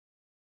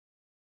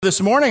This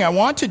morning, I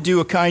want to do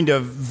a kind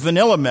of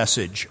vanilla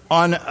message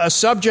on a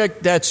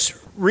subject that's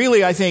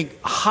really, I think,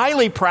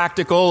 highly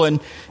practical and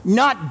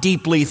not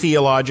deeply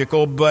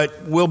theological,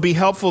 but will be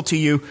helpful to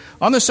you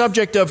on the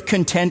subject of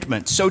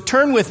contentment. So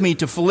turn with me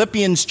to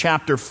Philippians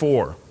chapter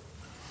 4.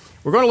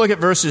 We're going to look at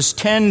verses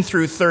 10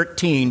 through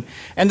 13.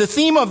 And the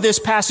theme of this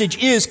passage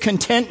is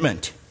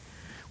contentment,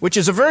 which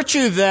is a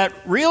virtue that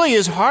really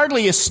is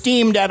hardly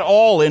esteemed at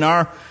all in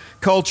our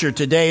culture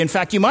today. In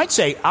fact, you might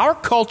say our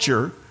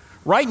culture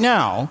right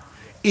now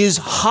is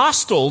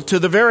hostile to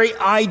the very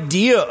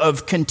idea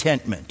of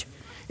contentment.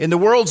 In the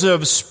worlds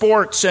of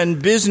sports and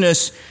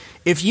business,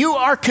 if you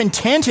are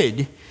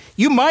contented,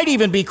 you might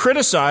even be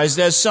criticized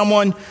as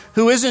someone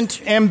who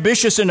isn't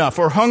ambitious enough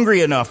or hungry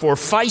enough or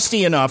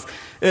feisty enough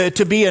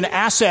to be an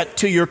asset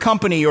to your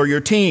company or your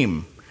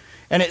team.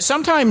 And it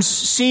sometimes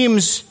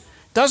seems,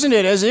 doesn't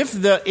it, as if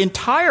the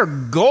entire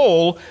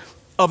goal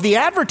of the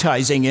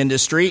advertising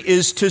industry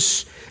is to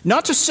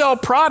not to sell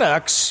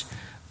products,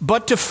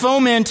 but to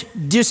foment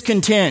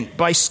discontent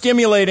by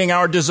stimulating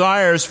our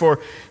desires for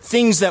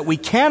things that we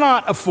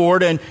cannot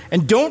afford and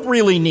don't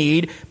really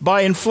need,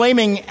 by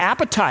inflaming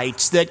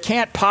appetites that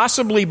can't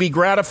possibly be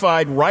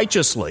gratified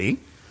righteously,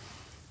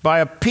 by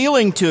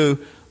appealing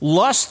to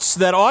lusts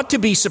that ought to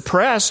be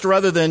suppressed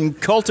rather than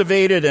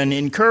cultivated and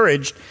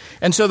encouraged.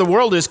 And so the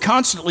world is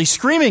constantly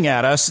screaming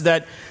at us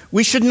that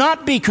we should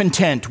not be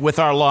content with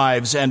our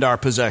lives and our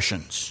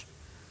possessions.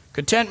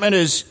 Contentment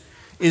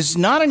is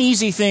not an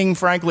easy thing,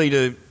 frankly,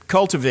 to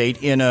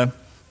cultivate in a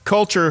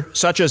culture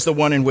such as the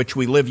one in which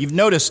we live. You've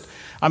noticed,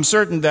 I'm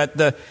certain, that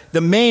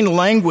the main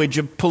language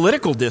of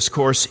political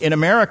discourse in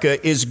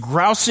America is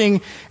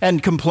grousing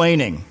and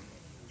complaining.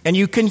 And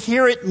you can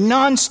hear it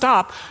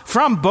nonstop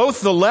from both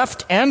the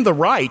left and the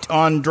right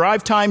on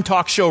drive time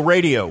talk show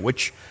radio,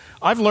 which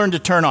I've learned to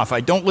turn off.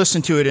 I don't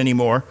listen to it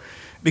anymore.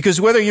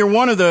 Because whether you're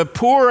one of the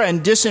poor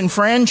and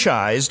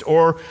disenfranchised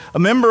or a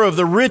member of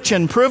the rich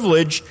and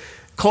privileged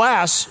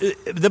class,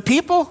 the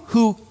people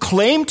who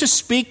claim to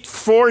speak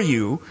for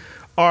you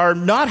are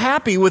not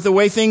happy with the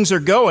way things are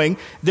going.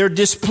 They're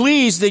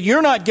displeased that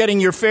you're not getting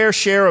your fair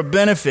share of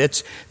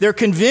benefits. They're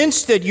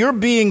convinced that you're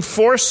being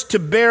forced to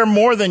bear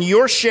more than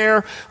your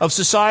share of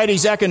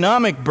society's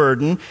economic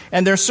burden.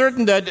 And they're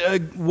certain that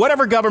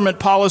whatever government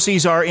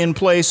policies are in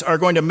place are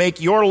going to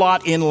make your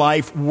lot in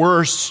life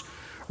worse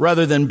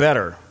rather than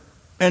better.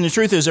 And the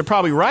truth is, they're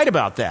probably right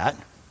about that.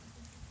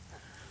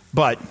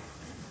 But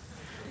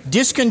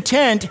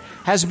discontent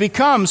has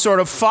become sort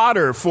of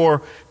fodder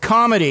for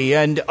comedy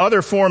and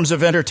other forms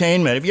of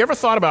entertainment. Have you ever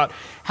thought about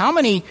how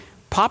many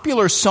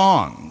popular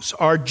songs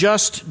are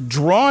just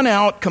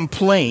drawn-out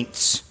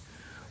complaints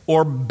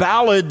or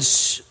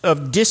ballads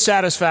of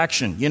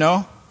dissatisfaction? You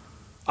know,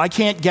 I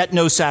can't get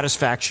no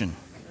satisfaction.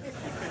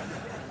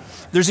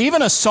 There's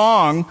even a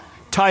song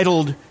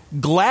titled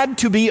 "Glad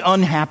to Be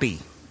Unhappy."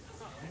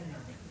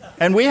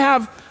 And we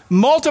have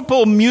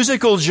multiple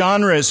musical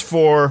genres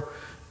for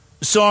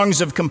songs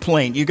of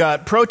complaint. You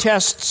got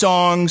protest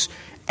songs,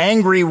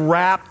 angry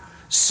rap,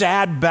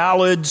 sad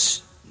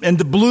ballads, and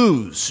the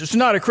blues. It's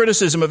not a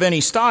criticism of any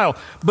style,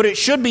 but it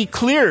should be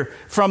clear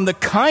from the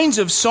kinds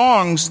of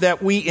songs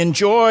that we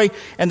enjoy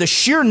and the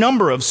sheer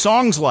number of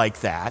songs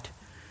like that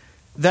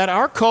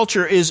our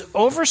culture is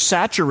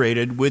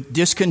oversaturated with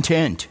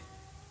discontent.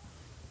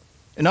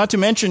 And not to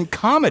mention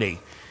comedy.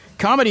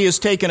 Comedy has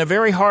taken a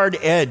very hard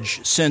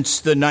edge since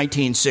the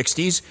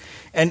 1960s,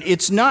 and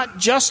it's not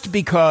just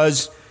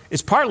because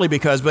it's partly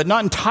because, but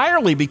not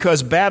entirely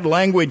because, bad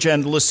language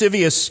and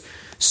lascivious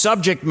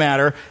subject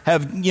matter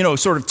have,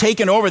 sort of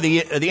taken over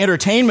the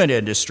entertainment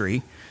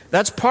industry.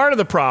 That's part of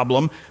the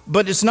problem,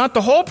 but it's not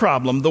the whole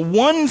problem. The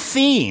one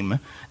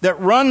theme that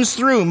runs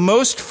through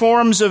most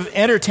forms of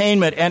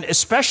entertainment, and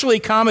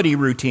especially comedy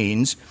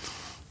routines,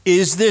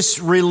 is this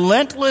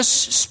relentless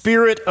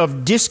spirit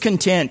of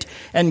discontent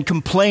and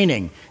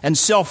complaining and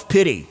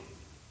self-pity.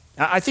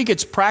 I think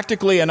it's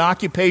practically an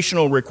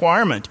occupational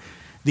requirement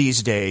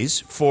these days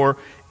for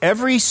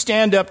every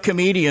stand-up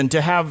comedian to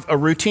have a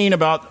routine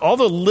about all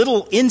the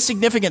little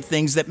insignificant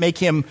things that make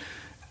him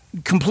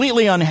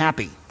completely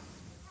unhappy.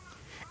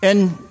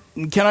 And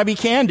can I be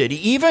candid?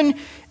 Even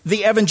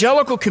the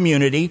evangelical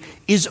community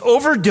is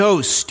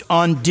overdosed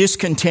on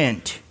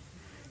discontent.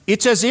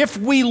 It's as if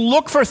we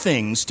look for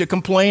things to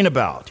complain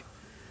about.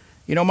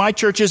 My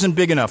church isn't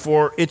big enough,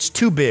 or it's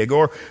too big,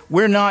 or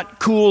we're not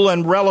cool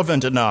and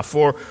relevant enough,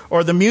 or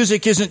the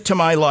music isn't to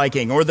my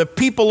liking, or the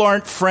people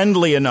aren't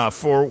friendly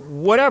enough, or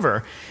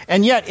whatever.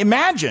 And yet,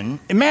 imagine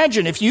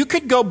if you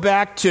could go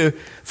back to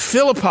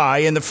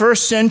Philippi in the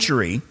first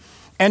century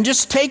and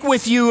just take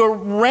with you a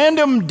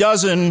random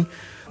dozen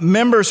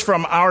members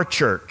from our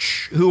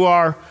church who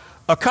are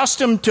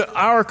accustomed to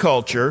our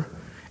culture,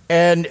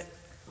 and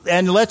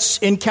let's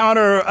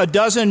encounter a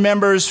dozen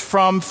members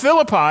from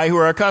Philippi who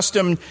are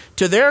accustomed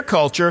to their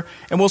culture,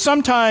 and we'll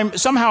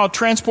somehow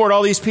transport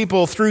all these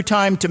people through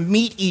time to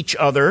meet each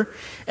other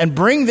and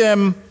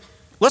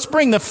let's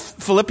bring the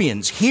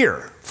Philippians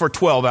here for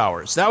 12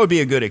 hours. That would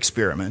be a good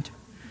experiment.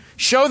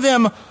 Show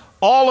them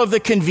all of the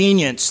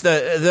convenience,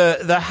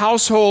 the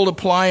household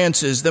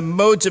appliances, the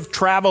modes of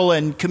travel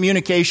and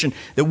communication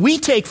that we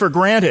take for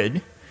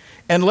granted,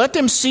 and let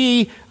them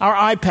see our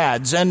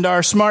iPads and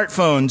our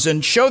smartphones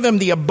and show them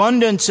the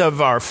abundance of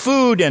our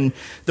food and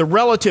the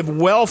relative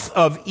wealth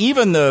of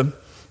even the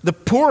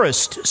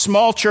poorest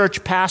small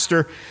church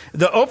pastor,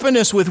 the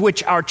openness with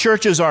which our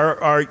churches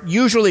are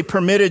usually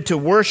permitted to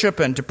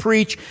worship and to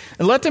preach,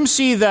 and let them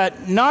see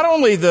that not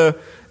only the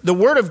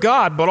Word of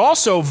God, but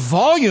also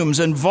volumes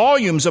and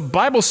volumes of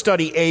Bible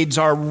study aids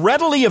are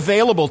readily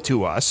available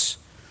to us,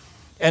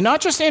 and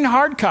not just in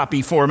hard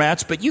copy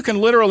formats, but you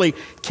can literally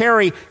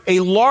carry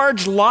a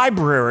large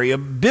library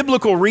of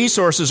biblical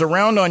resources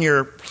around on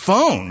your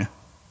phone.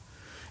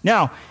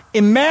 Now,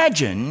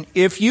 imagine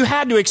if you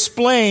had to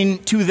explain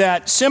to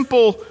that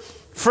simple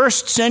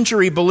first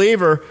century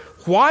believer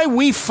why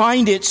we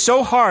find it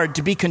so hard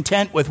to be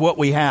content with what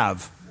we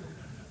have.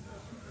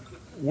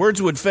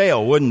 Words would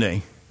fail, wouldn't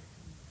they?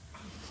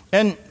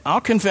 And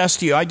I'll confess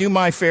to you, I do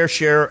my fair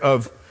share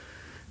of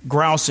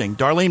grousing.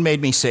 Darlene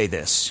made me say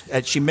this.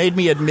 She made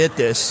me admit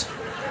this.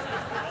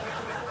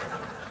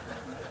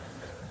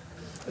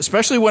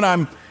 Especially when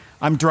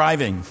I'm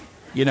driving,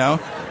 you know.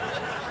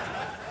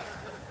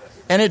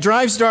 And it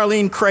drives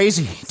Darlene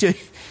crazy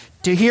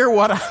to hear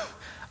what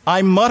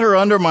I mutter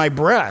under my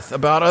breath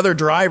about other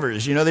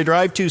drivers. You know, they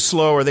drive too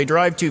slow, or they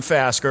drive too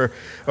fast, or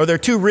they're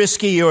too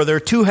risky, or they're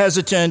too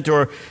hesitant,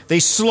 or they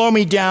slow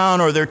me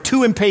down, or they're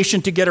too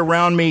impatient to get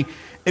around me.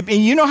 And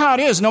you know how it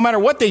is. No matter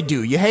what they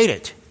do, you hate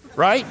it,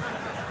 right?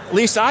 At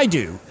least I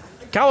do.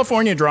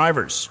 California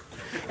drivers.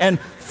 And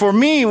for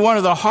me, one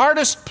of the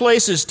hardest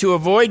places to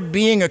avoid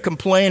being a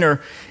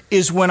complainer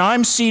is when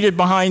I'm seated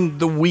behind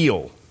the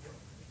wheel,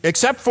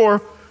 except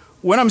for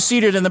when I'm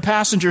seated in the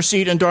passenger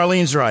seat and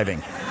Darlene's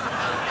driving.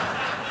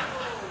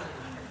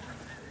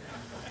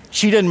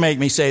 She didn't make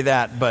me say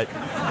that, but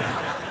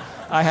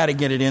I had to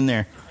get it in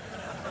there.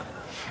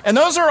 And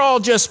those are all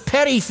just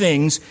petty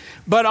things,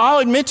 but I'll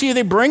admit to you,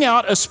 they bring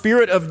out a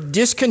spirit of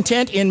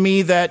discontent in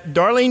me that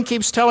Darlene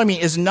keeps telling me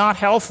is not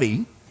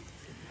healthy.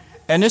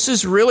 And this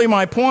is really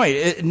my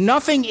point.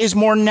 Nothing is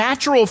more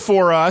natural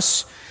for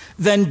us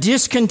than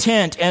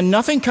discontent, and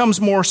nothing comes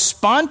more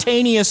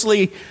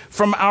spontaneously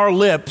from our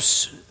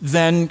lips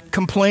than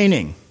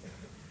complaining.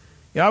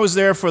 I was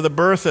there for the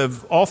birth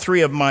of all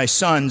three of my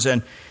sons,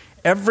 and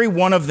every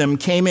one of them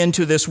came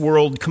into this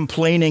world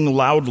complaining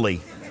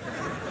loudly.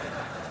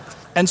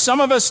 And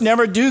some of us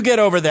never do get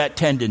over that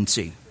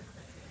tendency.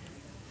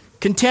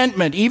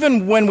 Contentment,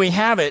 even when we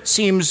have it,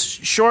 seems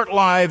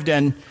short-lived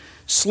and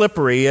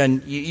slippery.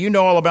 And you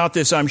know all about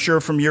this, I'm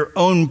sure, from your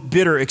own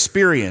bitter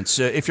experience.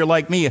 If you're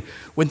like me,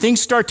 when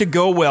things start to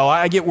go well,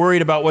 I get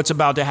worried about what's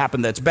about to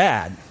happen that's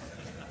bad.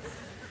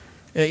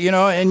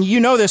 And you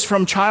know this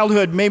from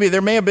childhood. Maybe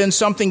there may have been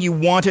something you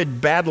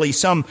wanted badly,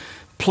 some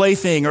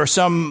plaything or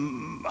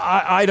some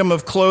item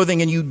of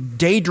clothing, and you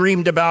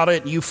daydreamed about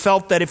it. You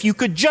felt that if you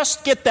could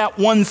just get that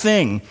one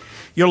thing,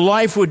 your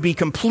life would be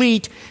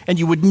complete and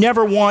you would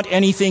never want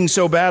anything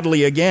so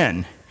badly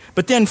again.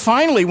 But then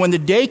finally, when the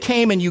day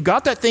came and you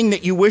got that thing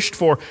that you wished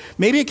for,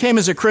 maybe it came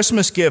as a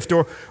Christmas gift,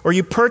 or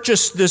you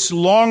purchased this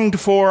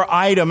longed-for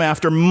item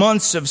after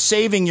months of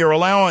saving your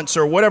allowance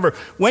or whatever.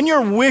 When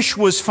your wish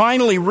was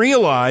finally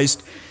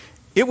realized,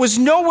 it was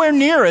nowhere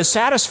near as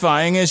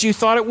satisfying as you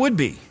thought it would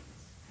be.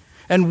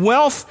 And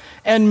wealth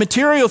and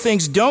material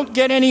things don't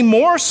get any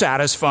more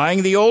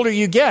satisfying the older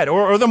you get,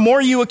 or the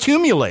more you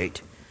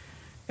accumulate.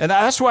 And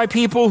that's why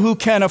people who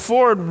can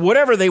afford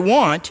whatever they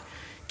want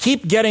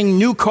keep getting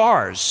new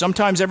cars,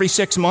 sometimes every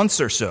 6 months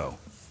or so.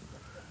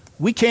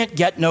 We can't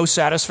get no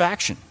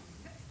satisfaction.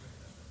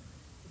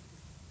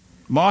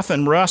 Moth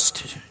and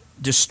rust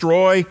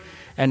destroy,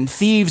 and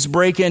thieves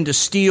break in to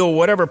steal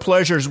whatever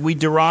pleasures we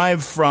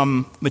derive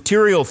from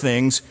material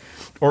things,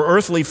 or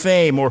earthly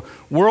fame, or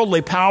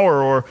worldly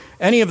power, or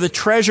any of the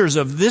treasures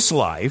of this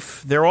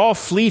life. They're all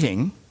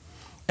fleeting,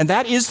 and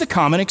that is the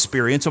common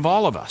experience of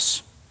all of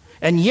us.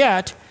 And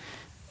yet,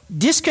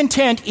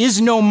 discontent is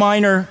no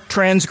minor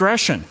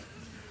transgression.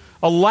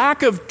 A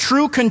lack of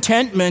true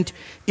contentment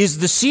is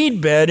the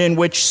seedbed in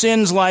which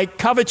sins like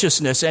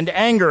covetousness and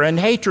anger and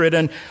hatred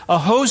and a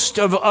host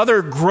of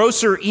other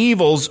grosser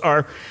evils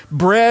are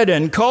bred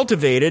and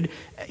cultivated.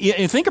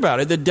 You think about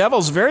it, the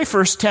devil's very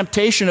first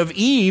temptation of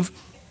Eve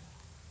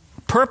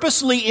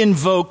purposely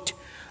invoked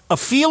a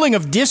feeling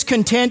of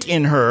discontent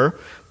in her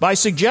by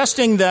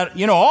suggesting that,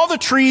 all the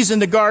trees in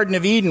the Garden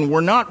of Eden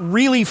were not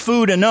really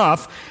food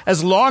enough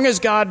as long as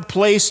God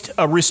placed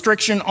a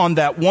restriction on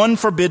that one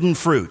forbidden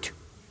fruit.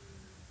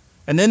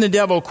 And then the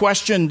devil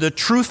questioned the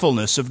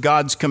truthfulness of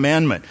God's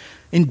commandment.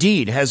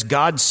 Indeed, has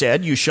God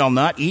said, "You shall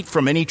not eat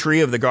from any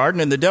tree of the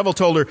garden"? And the devil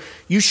told her,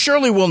 "You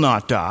surely will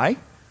not die.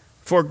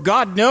 For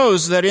God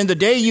knows that in the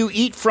day you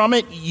eat from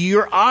it,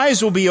 your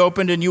eyes will be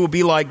opened and you will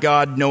be like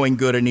God, knowing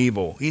good and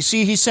evil." You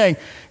see, he's saying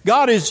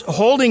God is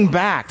holding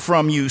back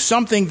from you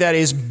something that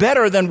is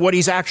better than what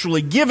he's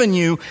actually given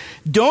you.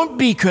 Don't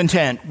be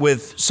content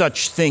with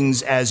such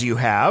things as you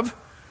have.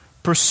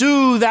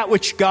 Pursue that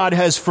which God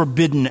has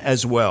forbidden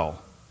as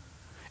well.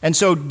 And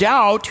so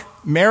doubt,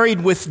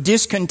 married with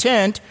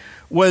discontent,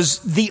 was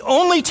the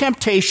only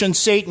temptation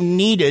Satan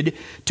needed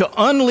to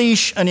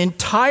unleash an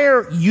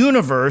entire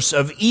universe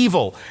of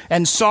evil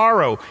and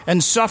sorrow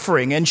and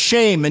suffering and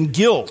shame and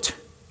guilt.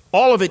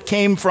 All of it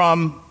came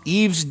from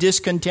Eve's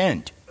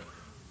discontent.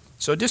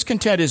 So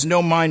discontent is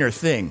no minor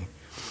thing.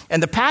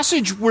 And the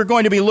passage we're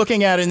going to be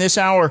looking at in this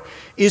hour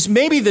is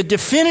maybe the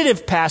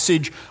definitive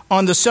passage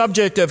on the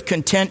subject of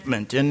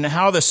contentment and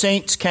how the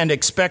saints can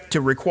expect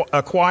to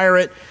acquire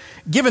it,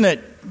 given that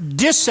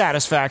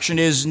dissatisfaction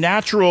is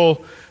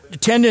natural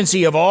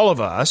tendency of all of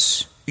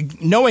us,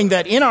 knowing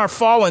that in our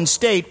fallen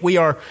state we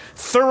are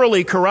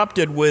thoroughly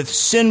corrupted with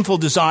sinful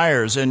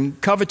desires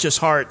and covetous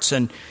hearts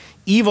and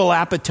evil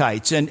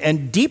appetites,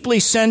 and deeply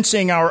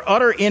sensing our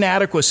utter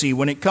inadequacy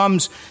when it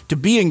comes to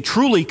being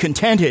truly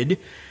contented.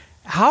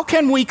 How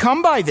can we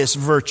come by this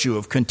virtue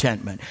of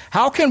contentment?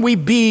 How can we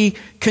be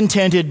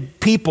contented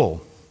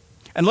people?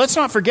 And let's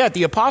not forget,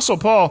 the Apostle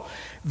Paul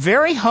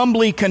very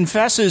humbly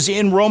confesses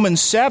in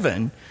Romans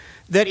 7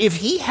 that if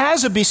he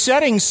has a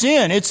besetting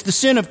sin, it's the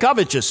sin of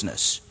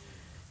covetousness,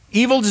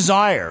 evil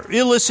desire,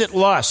 illicit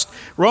lust.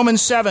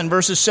 Romans 7,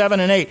 verses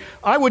 7 and 8.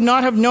 I would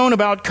not have known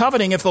about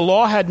coveting if the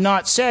law had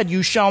not said,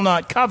 you shall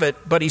not covet.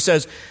 But he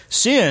says,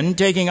 sin,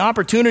 taking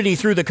opportunity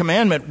through the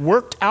commandment,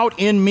 worked out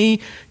in me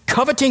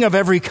coveting of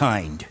every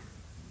kind.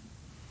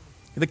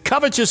 The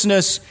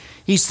covetousness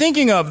he's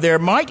thinking of there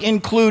might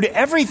include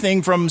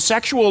everything from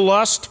sexual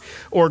lust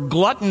or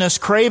gluttonous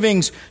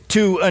cravings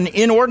to an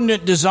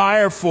inordinate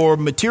desire for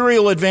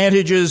material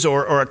advantages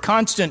or a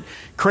constant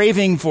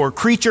craving for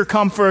creature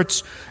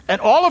comforts.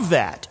 And all of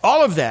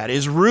that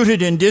is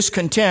rooted in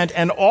discontent,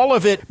 and all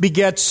of it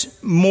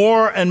begets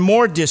more and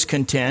more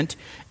discontent,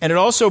 and it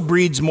also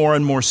breeds more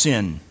and more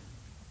sin.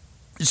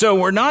 So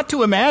we're not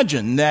to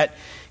imagine that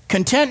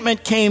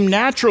contentment came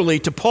naturally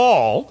to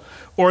Paul,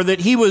 or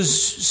that he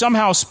was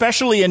somehow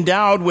specially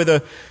endowed with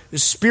a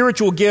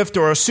spiritual gift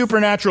or a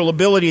supernatural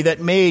ability that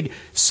made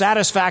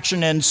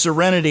satisfaction and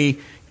serenity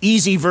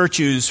easy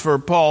virtues for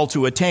Paul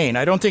to attain.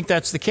 I don't think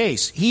that's the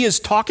case. He is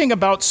talking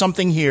about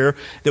something here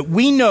that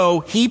we know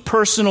he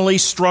personally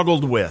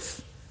struggled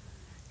with.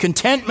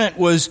 Contentment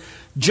was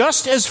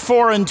just as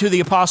foreign to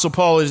the Apostle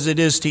Paul as it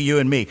is to you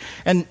and me.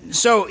 And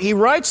so he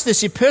writes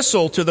this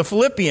epistle to the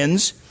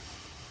Philippians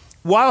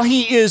while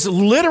he is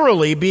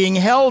literally being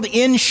held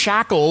in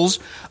shackles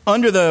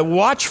under the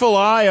watchful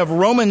eye of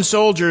Roman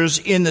soldiers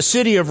in the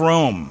city of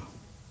Rome.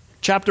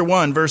 Chapter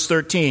 1, verse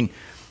 13,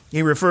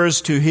 he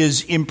refers to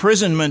his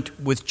imprisonment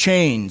with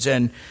chains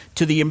and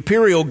to the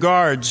imperial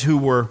guards who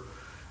were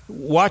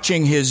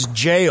watching his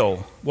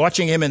jail,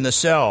 watching him in the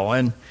cell.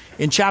 And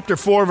in chapter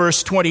 4,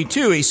 verse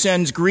 22, he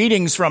sends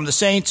greetings from the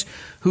saints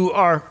who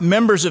are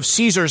members of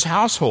Caesar's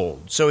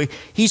household. So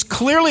he's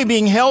clearly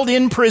being held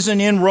in prison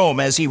in Rome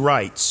as he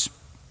writes.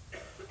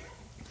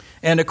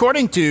 And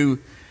according to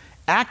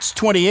Acts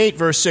 28,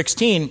 verse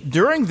 16,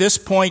 during this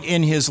point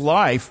in his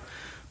life,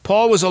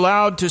 Paul was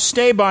allowed to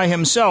stay by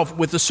himself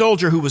with the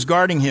soldier who was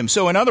guarding him.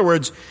 So in other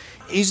words,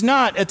 he's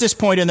not at this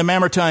point in the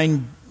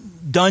Mamertine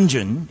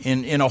dungeon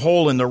in a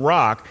hole in the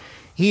rock.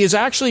 He is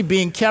actually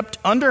being kept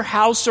under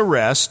house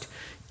arrest,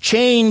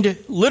 chained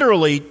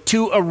literally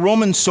to a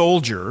Roman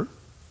soldier,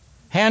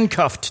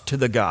 handcuffed to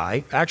the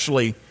guy,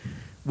 actually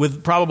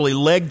with probably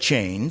leg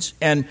chains.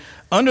 And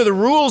under the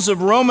rules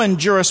of Roman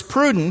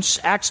jurisprudence,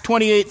 Acts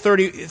 28,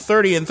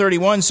 30 and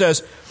 31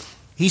 says,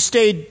 he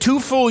stayed 2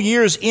 full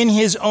years in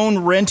his own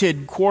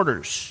rented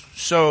quarters.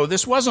 So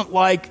this wasn't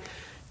like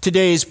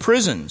today's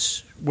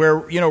prisons where,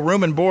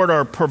 room and board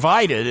are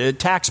provided at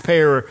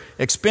taxpayer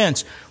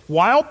expense.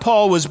 While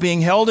Paul was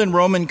being held in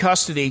Roman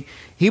custody,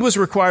 he was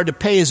required to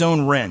pay his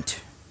own rent.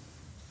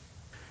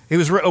 He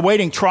was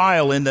awaiting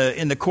trial in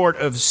the court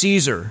of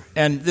Caesar.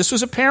 And this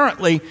was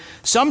apparently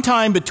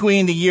sometime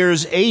between the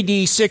years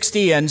AD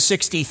 60 and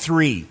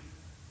 63.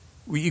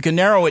 You can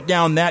narrow it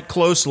down that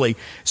closely.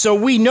 So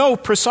we know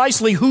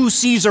precisely who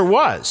Caesar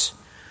was.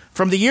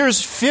 From the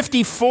years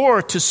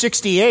 54 to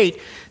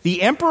 68,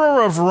 the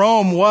emperor of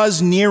Rome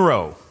was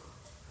Nero,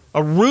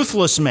 a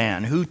ruthless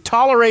man who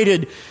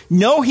tolerated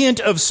no hint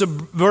of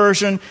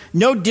subversion,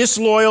 no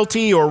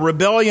disloyalty or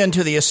rebellion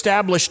to the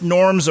established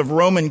norms of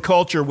Roman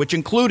culture, which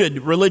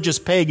included religious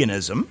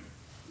paganism.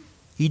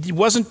 He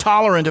wasn't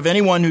tolerant of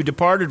anyone who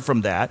departed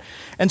from that.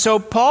 And so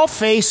Paul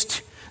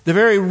faced the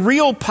very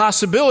real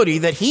possibility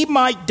that he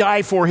might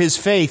die for his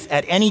faith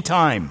at any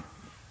time.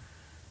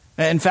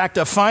 In fact,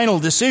 a final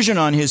decision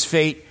on his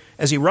fate,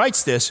 as he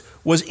writes this,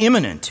 was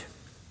imminent.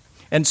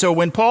 And so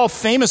when Paul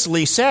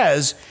famously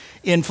says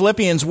in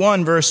Philippians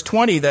 1, verse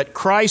 20, that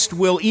Christ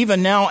will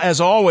even now,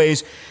 as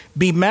always,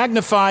 be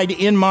magnified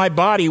in my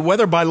body,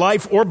 whether by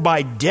life or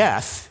by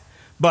death,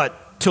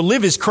 but to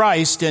live is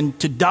Christ and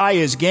to die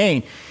is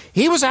gain.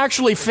 He was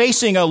actually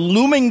facing a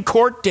looming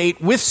court date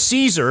with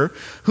Caesar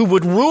who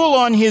would rule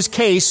on his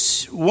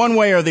case one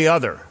way or the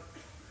other.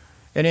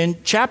 And in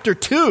chapter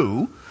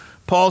 2,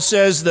 Paul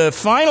says the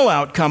final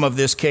outcome of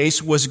this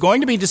case was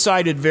going to be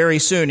decided very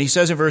soon. He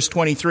says in verse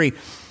 23,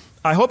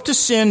 I hope to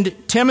send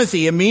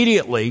Timothy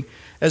immediately,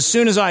 as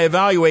soon as I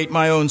evaluate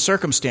my own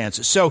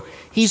circumstances. So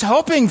he's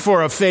hoping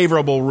for a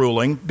favorable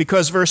ruling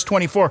because verse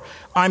 24,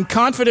 I'm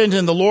confident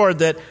in the Lord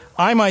that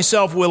I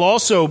myself will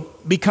also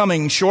be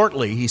coming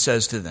shortly, he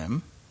says to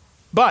them.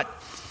 But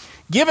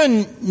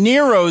given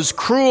Nero's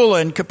cruel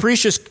and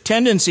capricious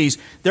tendencies,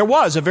 there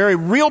was a very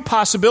real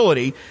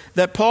possibility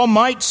that Paul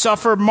might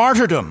suffer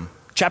martyrdom.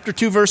 Chapter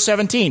 2, verse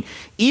 17,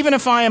 even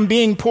if I am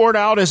being poured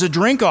out as a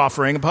drink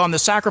offering upon the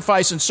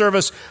sacrifice and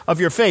service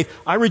of your faith,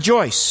 I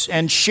rejoice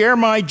and share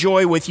my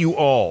joy with you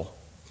all.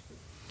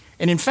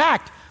 And in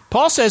fact,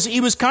 Paul says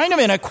he was kind of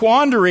in a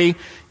quandary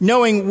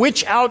knowing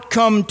which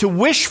outcome to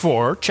wish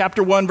for.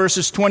 Chapter 1,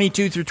 verses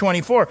 22 through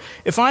 24.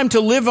 If I'm to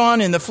live on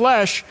in the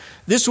flesh,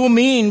 this will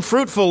mean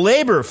fruitful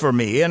labor for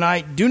me, and I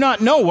do not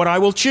know what I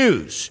will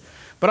choose.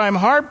 But I'm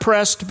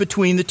hard-pressed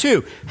between the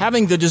two,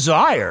 having the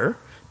desire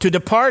to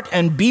depart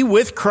and be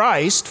with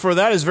Christ, for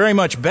that is very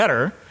much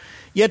better,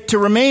 yet to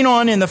remain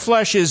on in the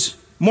flesh is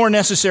more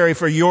necessary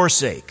for your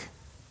sake.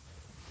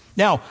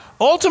 Now,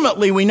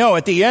 ultimately, we know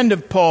at the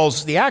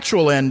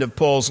actual end of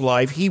Paul's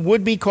life, he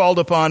would be called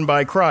upon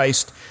by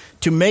Christ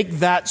to make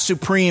that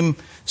supreme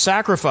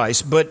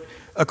sacrifice. But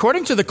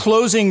according to the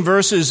closing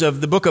verses of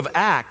the book of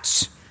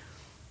Acts,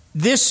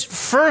 this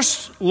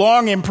first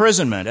long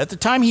imprisonment, at the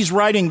time he's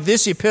writing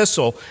this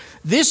epistle,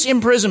 this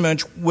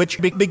imprisonment,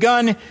 which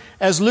begun,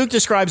 as Luke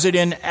describes it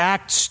in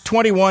Acts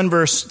 21,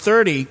 verse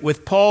 30,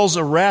 with Paul's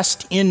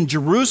arrest in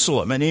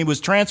Jerusalem, and he was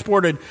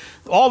transported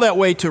all that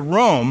way to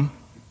Rome,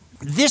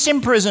 this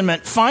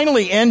imprisonment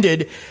finally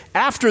ended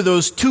after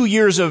those 2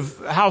 years of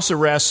house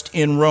arrest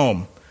in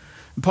Rome.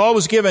 Paul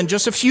was given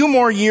just a few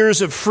more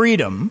years of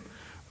freedom,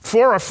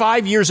 4 or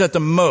 5 years at the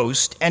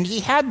most, and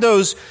he had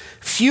those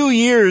few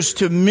years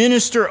to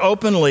minister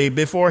openly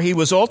before he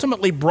was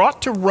ultimately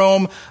brought to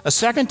Rome a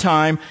second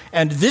time,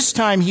 and this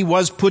time he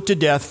was put to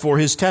death for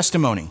his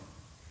testimony.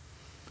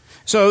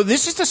 So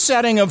this is the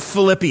setting of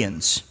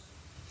Philippians.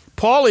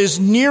 Paul is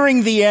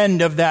nearing the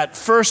end of that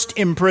first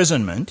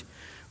imprisonment,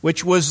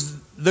 which was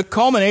the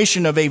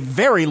culmination of a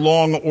very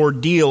long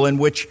ordeal in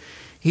which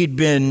he'd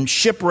been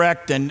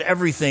shipwrecked and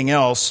everything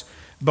else.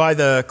 By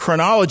the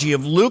chronology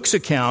of Luke's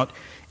account,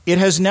 it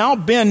has now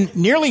been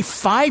nearly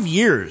 5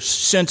 years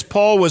since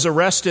Paul was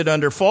arrested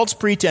under false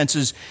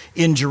pretenses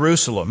in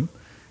Jerusalem.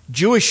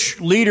 Jewish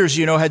leaders,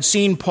 had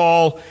seen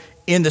Paul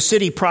in the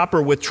city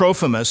proper with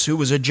Trophimus, who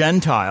was a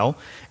Gentile.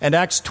 And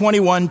Acts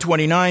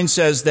 21:29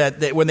 says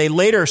that when they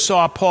later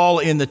saw Paul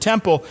in the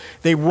temple,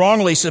 they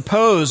wrongly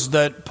supposed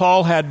that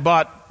Paul had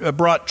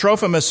brought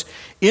Trophimus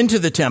into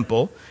the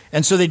temple.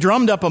 And so they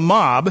drummed up a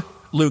mob,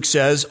 Luke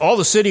says. All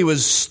the city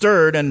was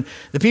stirred, and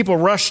the people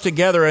rushed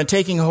together, and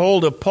taking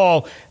hold of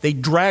Paul, they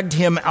dragged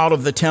him out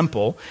of the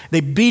temple. They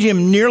beat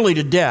him nearly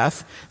to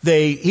death.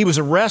 He was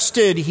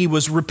arrested. He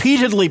was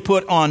repeatedly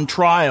put on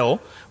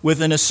trial with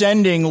an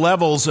ascending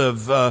levels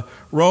of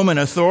Roman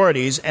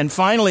authorities. And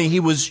finally, he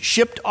was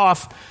shipped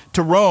off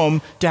to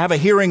Rome to have a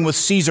hearing with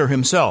Caesar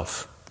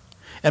himself.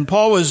 And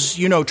Paul was,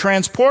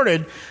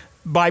 transported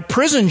by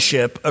prison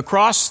ship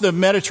across the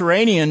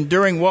Mediterranean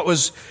during what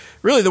was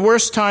really the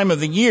worst time of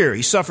the year.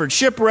 He suffered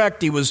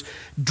shipwreck. He was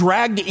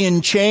dragged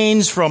in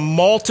chains from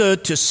Malta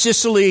to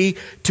Sicily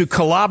to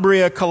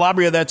Calabria.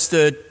 Calabria, that's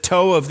the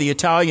toe of the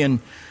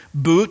Italian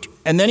boot.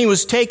 And then he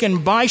was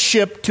taken by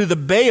ship to the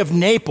Bay of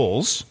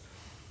Naples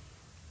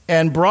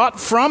and brought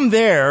from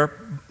there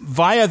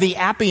via the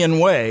Appian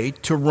Way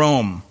to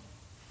Rome.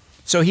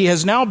 So he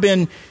has now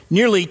been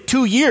nearly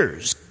 2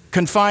 years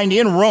confined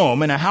in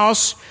Rome in a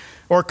house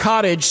or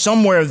cottage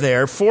somewhere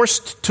there,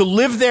 forced to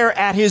live there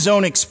at his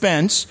own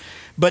expense,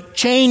 but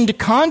chained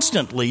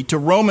constantly to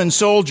Roman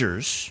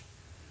soldiers.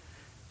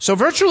 So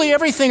virtually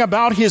everything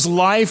about his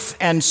life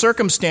and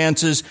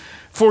circumstances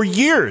for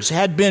years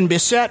had been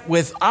beset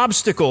with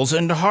obstacles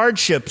and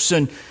hardships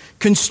and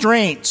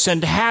constraints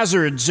and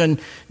hazards and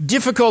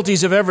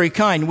difficulties of every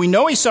kind. We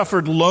know he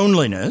suffered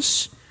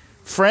loneliness.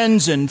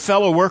 Friends and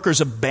fellow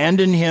workers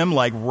abandoned him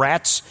like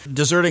rats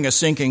deserting a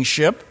sinking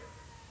ship.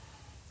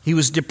 He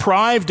was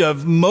deprived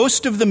of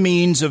most of the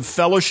means of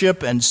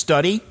fellowship and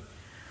study.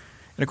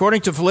 And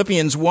according to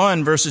Philippians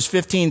 1, verses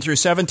 15 through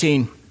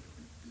 17,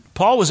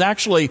 Paul was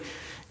actually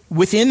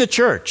within the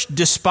church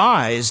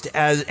despised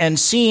and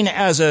seen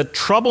as a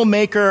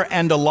troublemaker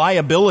and a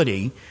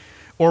liability,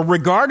 or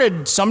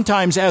regarded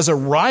sometimes as a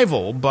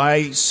rival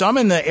by some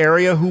in the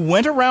area who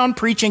went around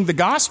preaching the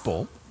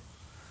gospel.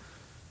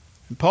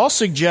 And Paul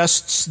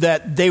suggests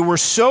that they were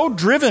so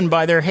driven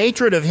by their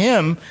hatred of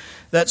him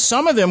that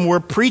some of them were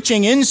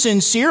preaching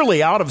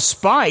insincerely out of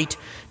spite,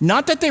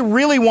 not that they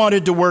really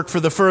wanted to work for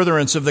the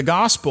furtherance of the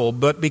gospel,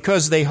 but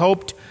because they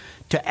hoped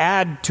to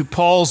add to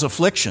Paul's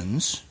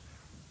afflictions.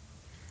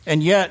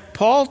 And yet,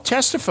 Paul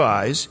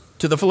testifies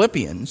to the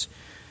Philippians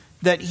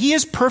that he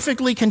is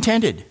perfectly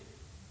contented.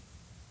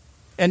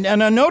 And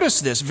notice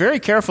this very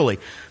carefully.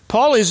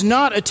 Paul is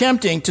not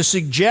attempting to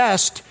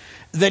suggest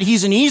that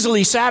he's an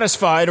easily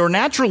satisfied or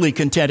naturally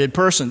contented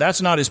person.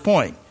 That's not his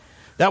point.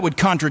 That would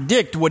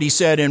contradict what he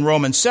said in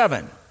Romans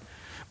 7.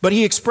 But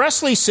he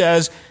expressly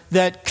says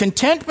that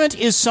contentment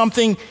is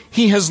something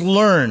he has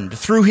learned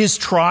through his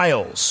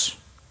trials.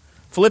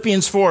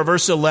 Philippians 4,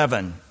 verse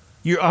 11.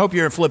 I hope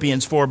you're at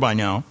Philippians 4 by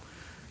now.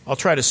 I'll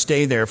try to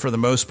stay there for the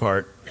most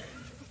part.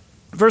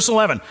 Verse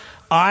 11,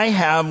 I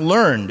have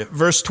learned.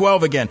 Verse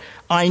 12 again,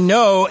 I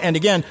know, and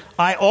again,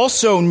 I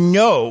also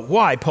know.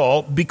 Why,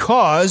 Paul?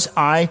 Because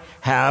I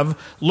have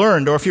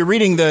learned. Or if you're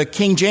reading the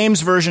King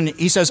James Version,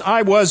 he says,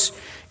 I was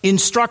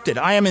instructed.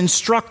 I am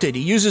instructed.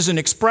 He uses an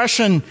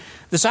expression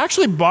that's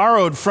actually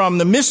borrowed from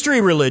the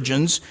mystery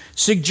religions,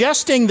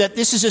 suggesting that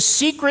this is a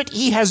secret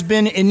he has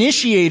been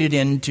initiated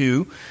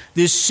into,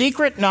 this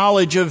secret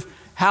knowledge of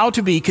how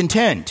to be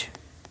content.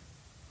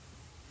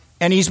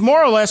 And he's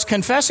more or less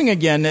confessing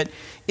again that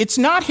it's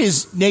not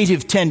his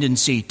native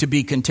tendency to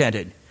be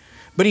contented,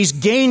 but he's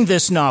gained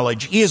this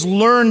knowledge. He has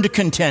learned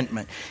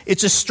contentment.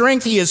 It's a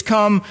strength he has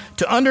come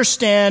to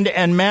understand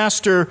and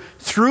master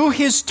through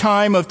his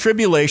time of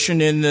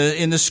tribulation in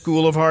the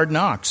school of hard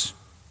knocks.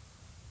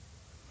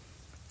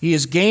 He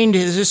has gained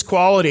this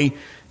quality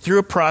through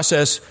a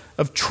process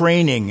of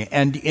training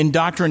and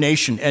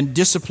indoctrination and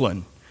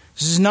discipline.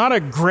 This is not a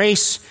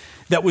grace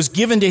that was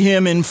given to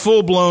him in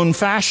full-blown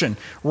fashion,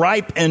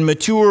 ripe and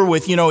mature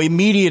with,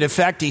 immediate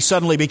effect. He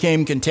suddenly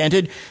became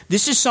contented.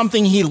 This is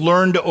something he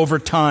learned over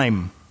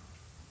time.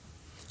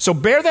 So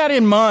bear that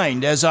in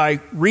mind as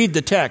I read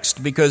the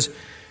text, because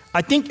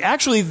I think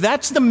actually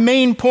that's the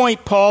main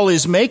point Paul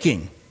is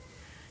making.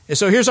 And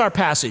so here's our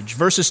passage,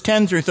 verses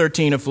 10 through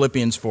 13 of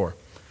Philippians 4.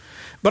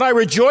 But I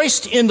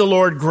rejoiced in the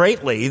Lord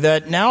greatly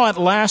that now at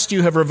last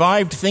you have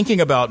revived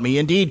thinking about me.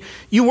 Indeed,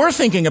 you were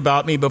thinking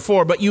about me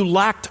before, but you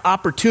lacked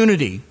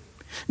opportunity.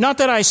 Not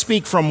that I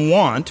speak from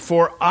want,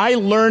 for I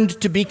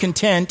learned to be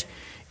content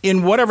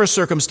in whatever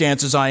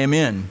circumstances I am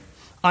in.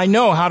 I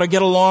know how to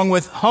get along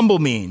with humble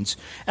means,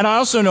 and I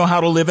also know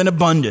how to live in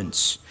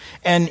abundance.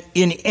 And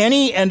in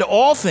any and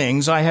all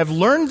things I have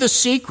learned the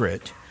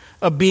secret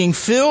of being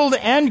filled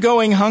and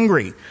going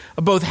hungry,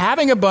 of both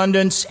having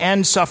abundance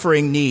and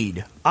suffering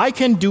need. I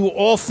can do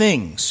all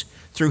things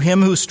through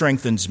him who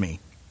strengthens me.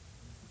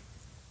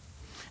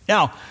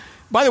 Now,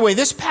 by the way,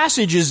 this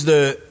passage is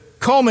the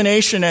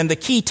culmination and the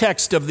key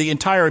text of the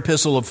entire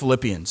epistle of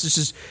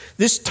Philippians.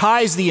 This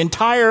ties the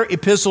entire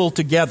epistle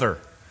together.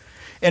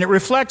 And it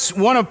reflects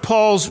one of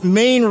Paul's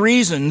main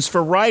reasons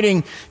for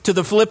writing to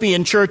the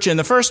Philippian church in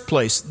the first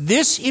place.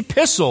 This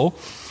epistle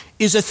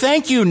is a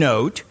thank you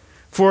note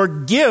for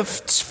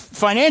gifts,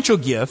 financial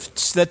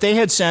gifts that they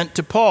had sent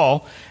to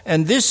Paul,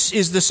 and this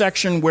is the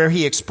section where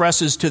he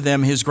expresses to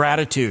them his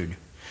gratitude.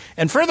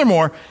 And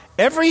furthermore,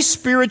 every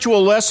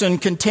spiritual lesson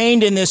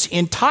contained in this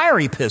entire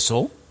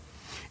epistle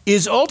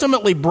is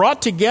ultimately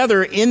brought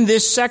together in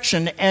this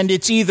section, and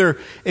it's either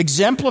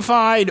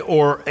exemplified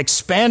or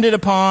expanded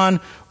upon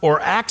or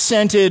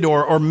accented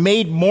or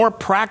made more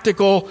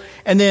practical,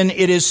 and then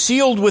it is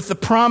sealed with the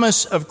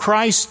promise of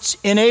Christ's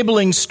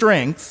enabling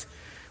strength,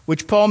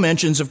 which Paul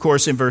mentions, of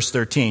course, in verse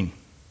 13.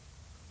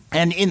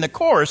 And in the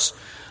course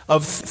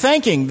of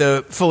thanking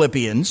the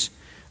Philippians,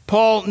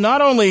 Paul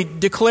not only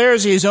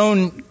declares his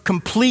own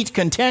complete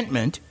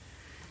contentment,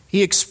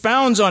 he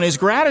expounds on his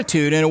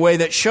gratitude in a way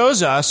that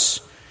shows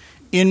us,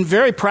 in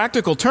very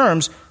practical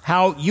terms,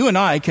 how you and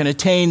I can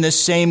attain this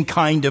same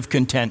kind of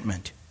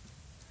contentment.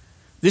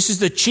 This is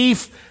the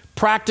chief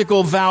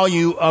practical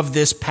value of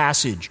this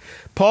passage.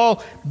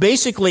 Paul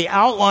basically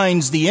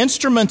outlines the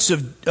instruments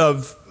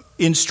of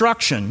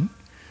instruction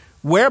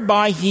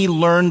whereby he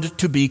learned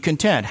to be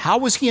content. How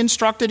was he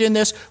instructed in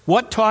this?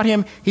 What taught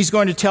him? He's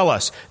going to tell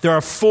us. There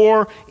are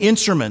 4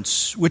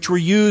 instruments which were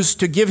used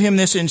to give him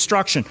this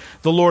instruction: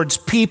 the Lord's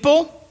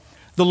people,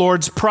 the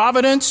Lord's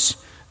providence,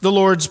 the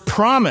Lord's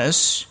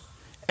promise,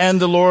 and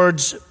the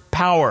Lord's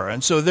power.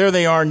 And so there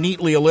they are,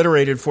 neatly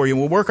alliterated for you.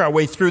 We'll work our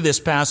way through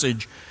this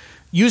passage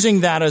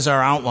using that as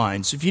our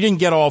outlines. If you didn't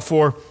get all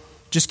 4,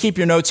 just keep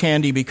your notes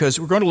handy, because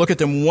we're going to look at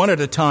them one at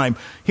a time.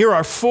 Here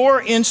are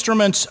 4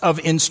 instruments of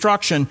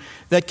instruction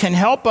that can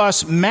help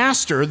us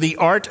master the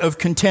art of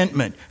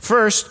contentment.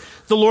 First,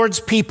 the Lord's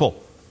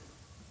people.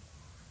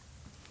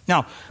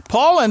 Now,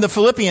 Paul and the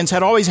Philippians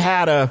had always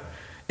had a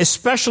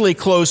especially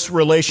close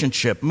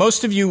relationship.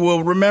 Most of you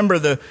will remember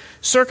the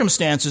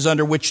circumstances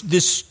under which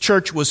this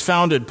church was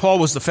founded. Paul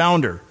was the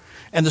founder.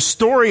 And the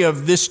story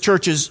of this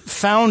church's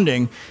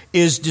founding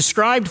is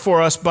described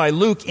for us by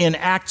Luke in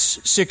Acts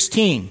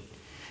 16.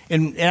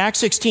 In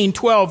Acts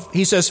 16:12,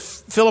 he says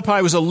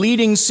Philippi was a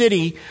leading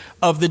city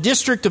of the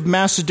district of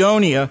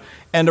Macedonia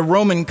and a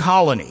Roman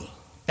colony.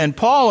 And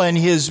Paul and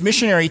his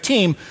missionary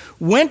team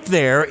went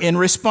there in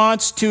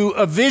response to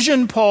a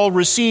vision Paul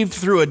received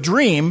through a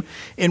dream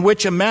in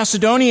which a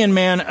Macedonian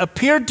man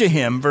appeared to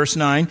him, verse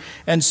 9,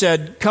 and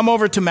said, "Come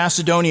over to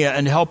Macedonia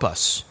and help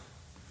us."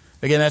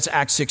 Again, that's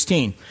Acts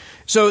 16.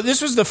 So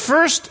this was the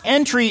first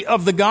entry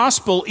of the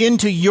gospel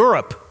into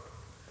Europe.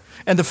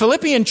 And the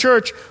Philippian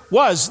church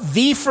was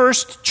the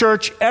first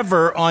church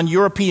ever on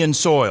European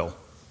soil.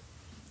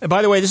 And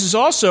by the way, this is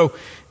also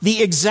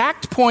the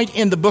exact point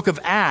in the book of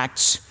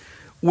Acts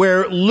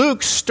where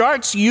Luke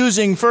starts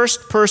using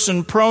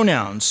first-person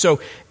pronouns. So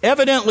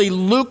evidently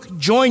Luke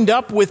joined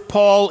up with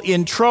Paul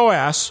in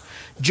Troas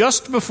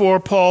just before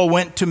Paul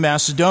went to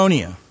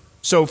Macedonia.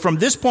 So from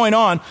this point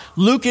on,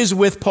 Luke is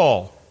with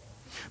Paul.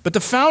 But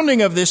the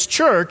founding of this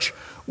church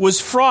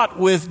was fraught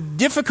with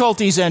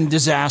difficulties and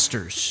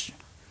disasters.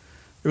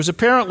 There was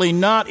apparently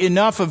not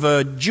enough of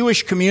a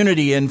Jewish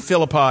community in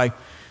Philippi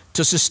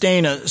to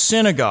sustain a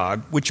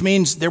synagogue, which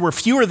means there were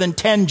fewer than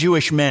 10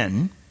 Jewish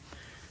men,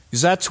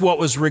 because that's what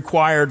was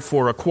required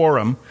for a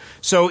quorum.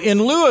 So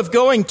in lieu of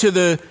going to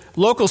the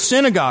local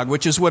synagogue,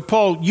 which is what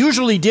Paul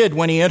usually did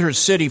when he enters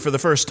city for the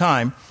first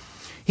time,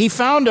 he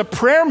found a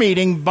prayer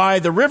meeting by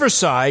the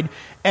riverside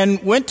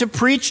and went to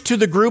preach to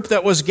the group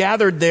that was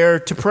gathered there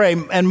to pray,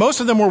 and most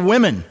of them were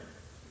women.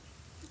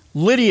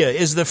 Lydia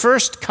is the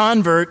first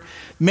convert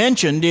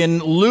mentioned in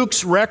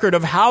Luke's record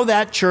of how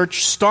that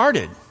church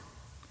started.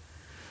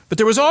 But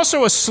there was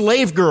also a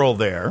slave girl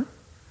there,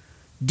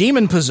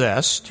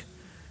 demon-possessed,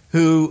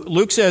 who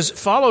Luke says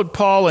followed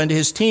Paul and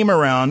his team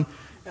around,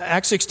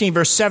 Acts 16,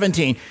 verse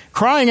 17,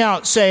 crying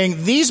out,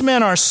 saying, "These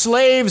men are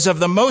slaves of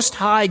the Most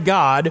High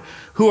God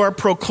who are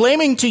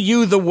proclaiming to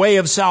you the way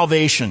of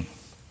salvation."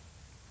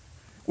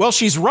 Well,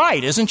 she's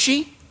right, isn't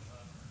she?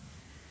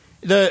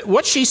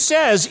 What she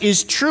says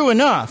is true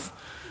enough,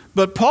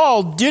 but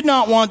Paul did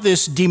not want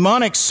this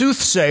demonic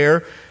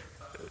soothsayer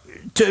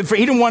he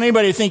didn't want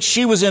anybody to think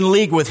she was in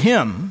league with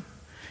him.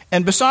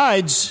 And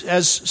besides,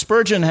 as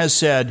Spurgeon has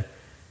said,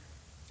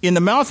 in the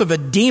mouth of a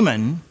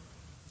demon,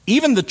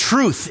 even the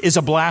truth is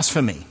a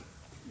blasphemy.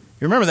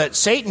 You remember that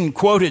Satan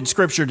quoted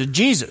scripture to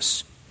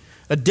Jesus.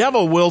 A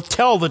devil will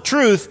tell the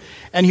truth,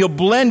 and he'll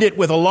blend it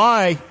with a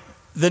lie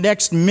the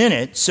next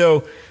minute.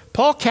 So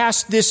Paul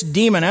cast this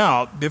demon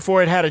out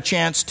before it had a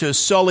chance to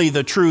sully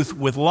the truth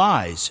with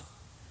lies.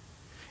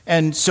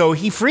 And so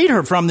he freed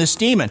her from this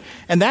demon.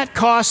 And that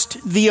cost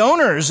the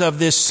owners of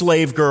this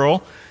slave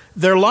girl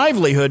their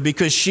livelihood,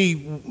 because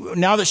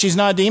now that she's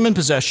not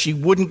demon-possessed, she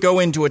wouldn't go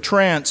into a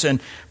trance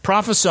and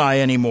prophesy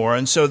anymore.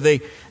 And so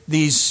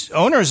these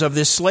owners of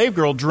this slave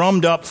girl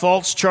drummed up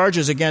false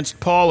charges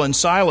against Paul and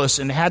Silas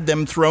and had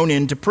them thrown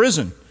into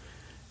prison.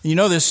 You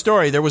know this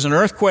story. There was an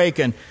earthquake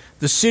and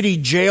the city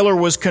jailer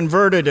was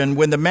converted, and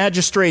when the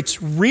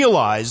magistrates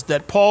realized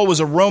that Paul was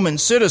a Roman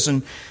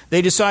citizen,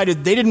 they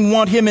decided they didn't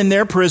want him in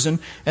their prison,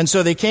 and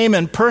so they came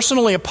and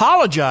personally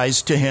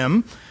apologized to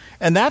him,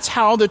 and that's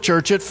how the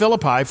church at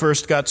Philippi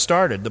first got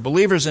started. The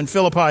believers in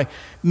Philippi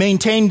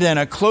maintained then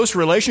a close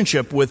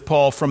relationship with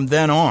Paul from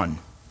then on.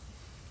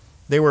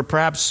 They were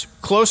perhaps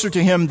closer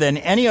to him than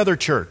any other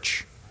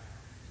church.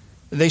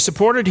 They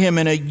supported him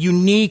in a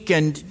unique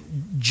and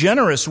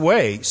generous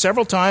way.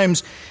 Several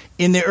times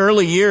in the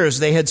early years,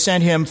 they had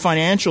sent him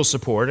financial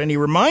support, and he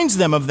reminds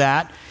them of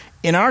that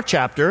in our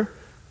chapter.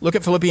 Look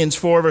at Philippians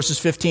 4, verses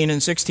 15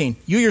 and 16.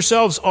 "You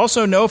yourselves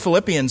also know,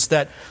 Philippians,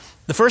 that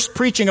the first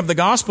preaching of the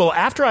gospel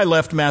after I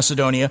left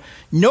Macedonia,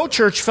 no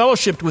church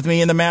fellowshipped with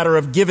me in the matter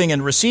of giving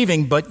and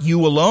receiving, but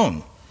you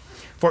alone.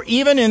 For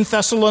even in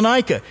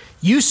Thessalonica,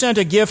 you sent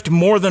a gift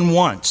more than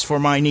once for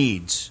my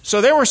needs."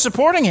 So they were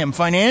supporting him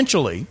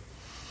financially,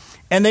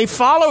 and they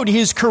followed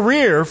his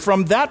career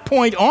from that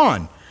point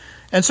on.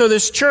 And so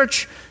this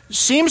church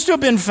seems to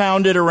have been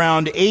founded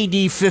around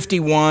AD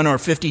 51 or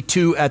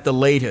 52 at the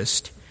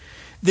latest.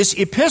 This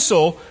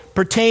epistle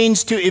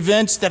pertains to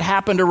events that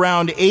happened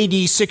around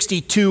AD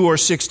 62 or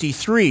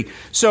 63.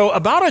 So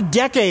about a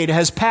decade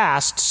has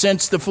passed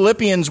since the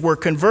Philippians were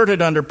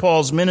converted under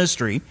Paul's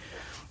ministry.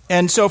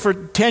 And so for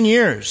 10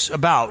 years,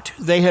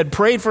 they had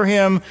prayed for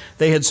him,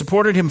 they had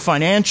supported him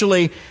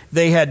financially,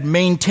 they had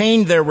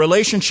maintained their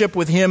relationship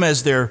with him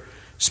as their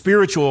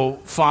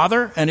spiritual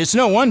father, and it's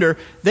no wonder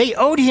they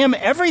owed him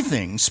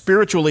everything,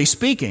 spiritually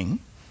speaking.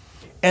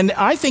 And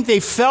I think they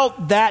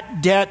felt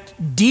that debt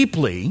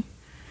deeply.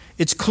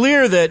 It's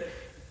clear that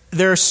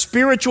their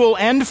spiritual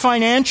and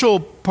financial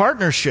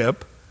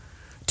partnership,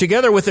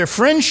 together with their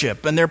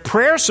friendship and their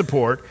prayer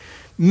support,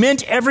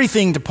 meant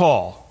everything to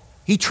Paul.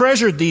 He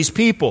treasured these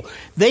people.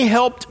 They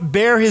helped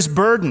bear his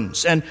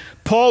burdens, and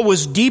Paul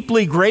was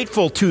deeply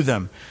grateful to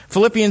them.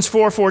 Philippians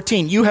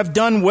 4:14, "You have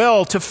done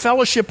well to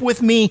fellowship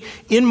with me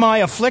in my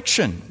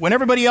affliction." When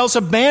everybody else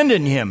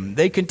abandoned him,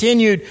 they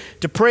continued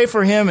to pray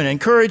for him and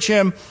encourage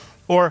him.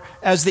 Or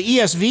as the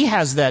ESV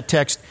has that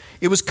text,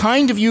 "It was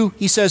kind of you,"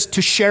 he says,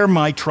 "to share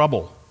my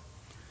trouble."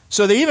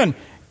 So they even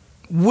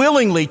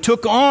willingly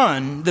took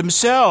on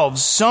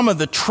themselves some of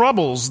the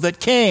troubles that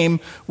came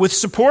with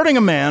supporting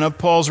a man of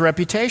Paul's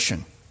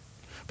reputation.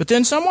 But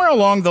then somewhere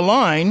along the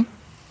line,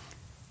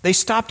 they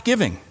stopped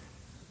giving.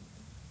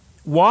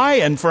 Why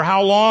and for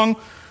how long,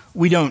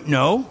 we don't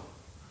know.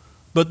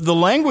 But the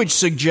language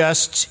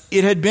suggests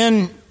it had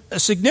been a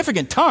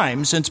significant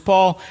time since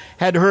Paul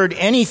had heard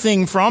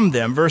anything from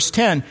them. Verse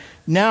 10,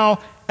 "Now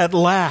at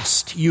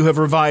last you have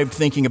revived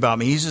thinking about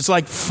me." It's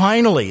like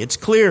finally, it's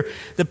clear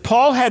that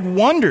Paul had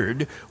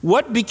wondered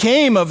what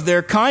became of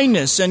their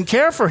kindness and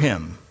care for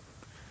him.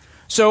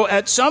 So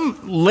at some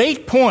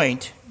late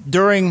point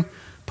during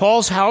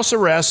Paul's house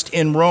arrest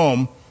in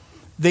Rome,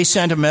 they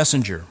sent a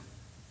messenger.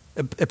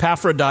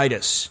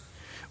 Epaphroditus,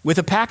 with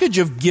a package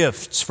of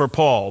gifts for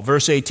Paul.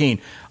 Verse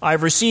 18,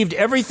 I've received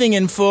everything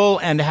in full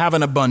and have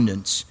an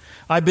abundance.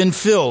 I've been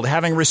filled,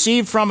 having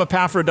received from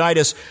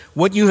Epaphroditus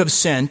what you have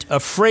sent, a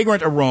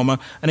fragrant aroma,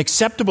 an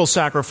acceptable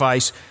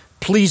sacrifice,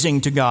 pleasing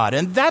to God.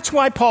 And that's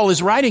why Paul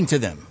is writing to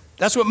them.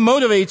 That's what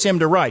motivates him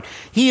to write.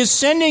 He is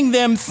sending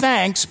them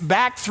thanks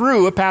back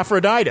through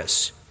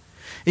Epaphroditus.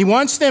 He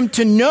wants them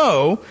to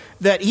know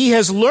that he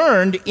has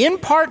learned, in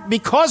part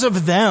because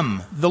of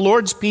them, the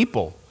Lord's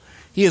people,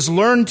 he has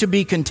learned to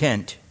be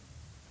content.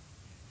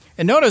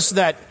 And notice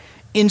that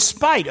in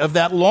spite of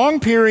that long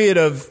period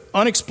of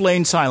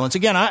unexplained silence,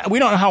 again, we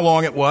don't know how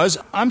long it was.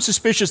 I'm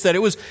suspicious that it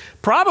was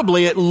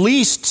probably at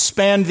least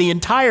spanned the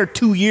entire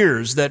 2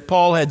 years that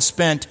Paul had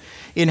spent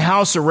in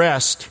house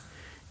arrest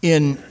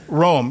in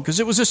Rome, because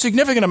it was a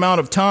significant amount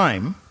of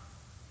time.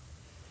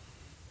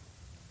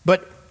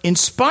 But in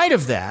spite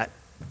of that,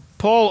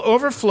 Paul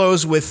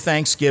overflows with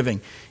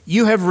thanksgiving.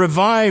 You have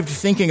revived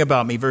thinking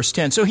about me, verse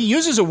 10. So he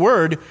uses a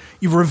word,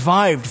 you've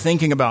revived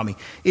thinking about me.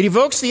 It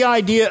evokes the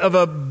idea of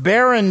a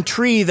barren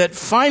tree that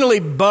finally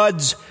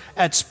buds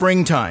at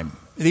springtime.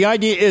 The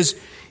idea is,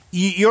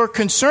 your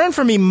concern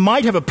for me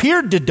might have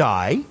appeared to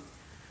die,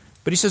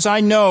 but he says, I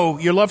know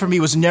your love for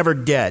me was never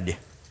dead.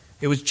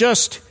 It was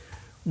just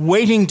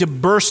waiting to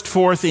burst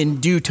forth in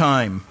due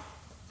time.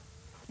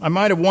 I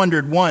might have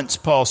wondered once,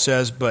 Paul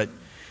says, but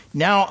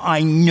now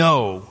I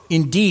know,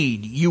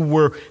 indeed, you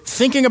were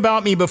thinking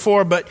about me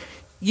before, but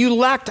you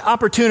lacked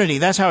opportunity.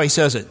 That's how he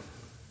says it.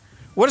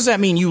 What does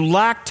that mean? You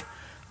lacked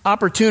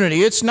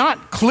opportunity. It's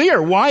not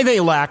clear why they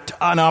lacked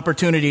an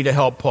opportunity to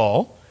help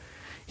Paul.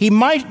 He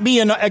might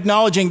be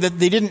acknowledging that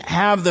they didn't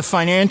have the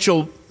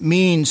financial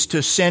means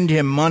to send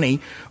him money,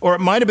 or it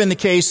might have been the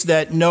case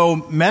that no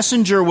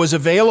messenger was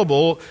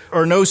available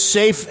or no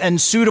safe and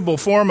suitable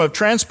form of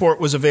transport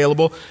was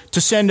available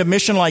to send a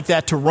mission like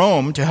that to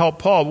Rome to help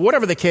Paul.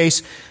 Whatever the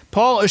case,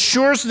 Paul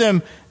assures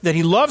them that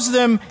he loves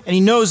them and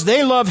he knows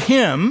they love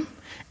him,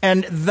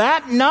 and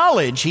that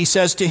knowledge, he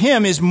says to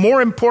him, is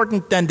more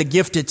important than the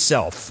gift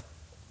itself.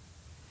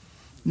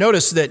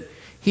 Notice that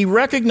he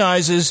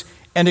recognizes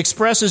and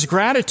expresses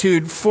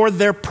gratitude for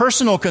their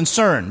personal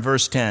concern,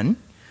 verse 10.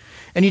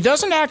 And he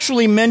doesn't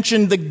actually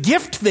mention the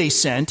gift they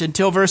sent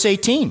until verse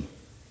 18,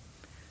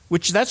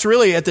 which that's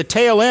really at the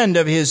tail end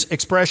of his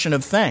expression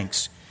of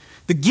thanks.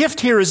 The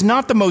gift here is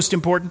not the most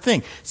important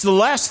thing. It's the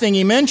last thing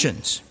he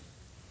mentions.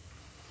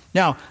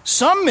 Now,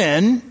 some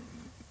men,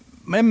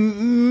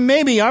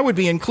 maybe I would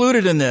be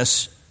included in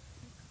this.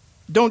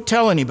 Don't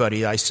tell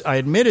anybody, I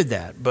admitted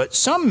that. But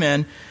some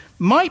men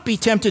might be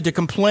tempted to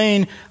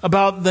complain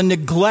about the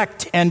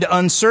neglect and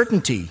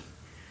uncertainty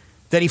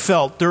that he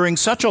felt during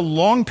such a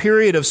long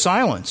period of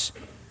silence.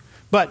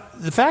 But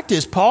the fact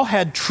is, Paul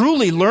had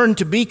truly learned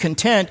to be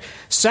content,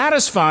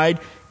 satisfied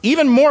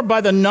even more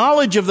by the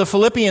knowledge of the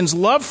Philippians'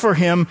 love for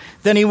him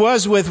than he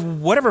was with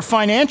whatever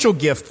financial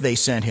gift they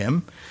sent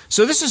him.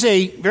 So this is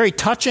a very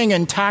touching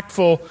and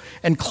tactful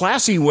and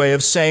classy way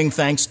of saying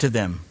thanks to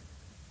them.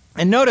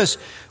 And notice,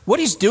 what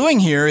he's doing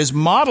here is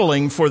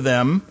modeling for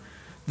them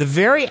the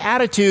very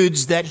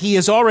attitudes that he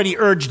has already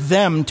urged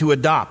them to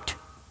adopt.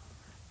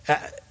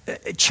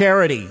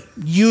 Charity,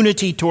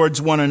 unity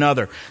towards one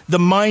another, the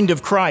mind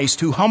of Christ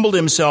who humbled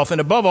himself,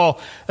 and above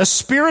all, a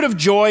spirit of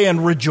joy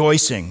and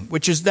rejoicing,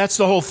 that's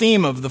the whole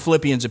theme of the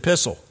Philippians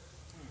epistle.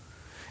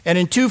 And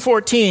in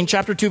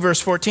chapter 2,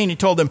 verse 14, he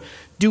told them,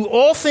 do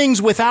all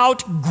things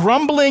without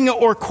grumbling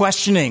or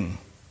questioning,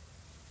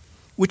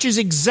 which is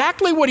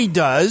exactly what he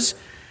does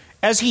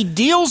as he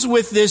deals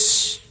with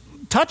this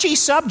touchy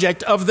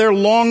subject of their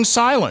long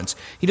silence.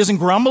 He doesn't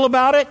grumble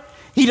about it.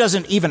 He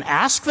doesn't even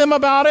ask them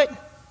about it.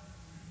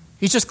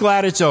 He's just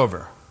glad it's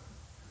over.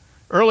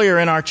 Earlier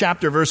in our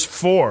chapter, verse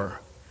 4,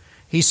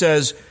 he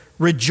says,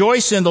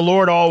 rejoice in the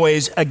Lord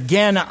always.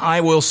 Again,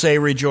 I will say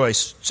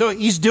rejoice. So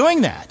he's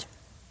doing that.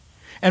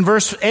 And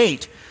verse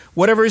 8,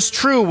 whatever is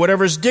true,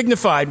 whatever is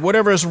dignified,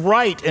 whatever is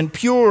right and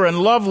pure and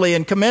lovely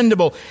and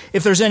commendable,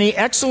 if there's any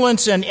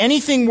excellence and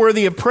anything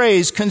worthy of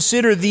praise,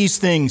 consider these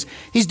things.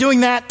 He's doing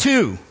that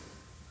too.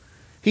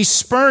 He's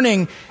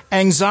spurning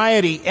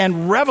anxiety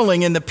and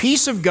reveling in the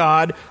peace of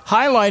God,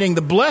 highlighting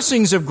the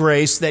blessings of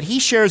grace that he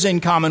shares in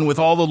common with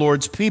all the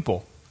Lord's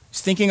people.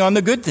 He's thinking on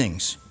the good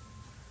things.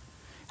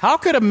 How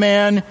could a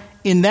man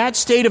in that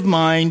state of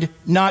mind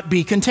not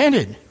be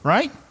contented,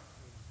 right?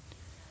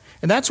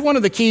 And that's one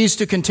of the keys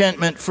to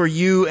contentment for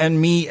you and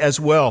me as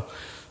well.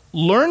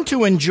 Learn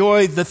to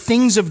enjoy the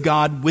things of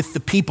God with the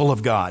people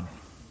of God.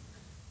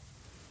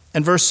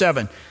 And verse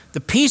 7,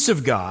 the peace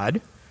of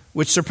God,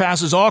 which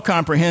surpasses all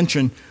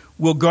comprehension,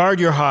 will guard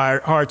your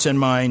hearts and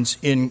minds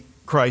in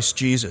Christ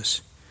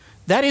Jesus.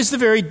 That is the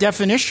very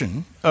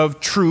definition of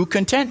true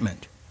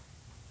contentment.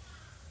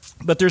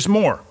 But there's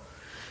more.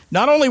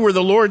 Not only were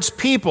the Lord's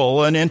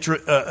people an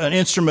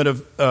instrument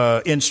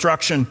of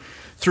instruction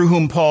through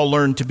whom Paul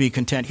learned to be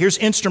content. Here's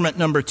instrument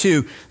number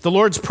 2, the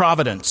Lord's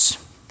providence.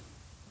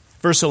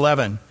 Verse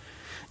 11,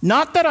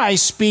 Not that I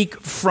speak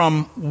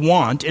from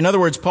want. In other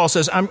words, Paul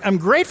says, I'm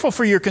grateful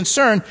for your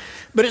concern,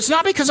 but it's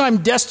not because I'm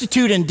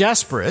destitute and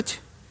desperate.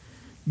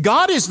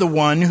 God is the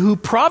one who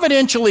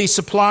providentially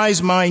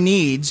supplies my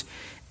needs,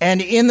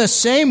 and in the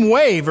same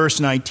way, verse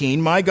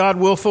 19, my God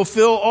will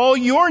fulfill all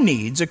your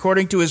needs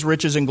according to his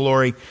riches and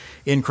glory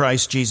in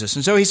Christ Jesus.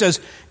 And so he says,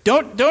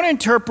 don't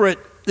interpret,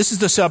 this is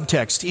the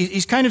subtext,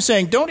 he's kind of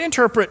saying, don't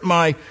interpret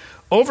my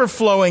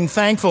overflowing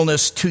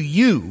thankfulness to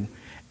you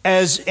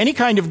as any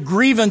kind of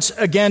grievance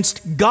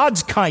against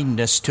God's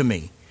kindness to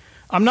me.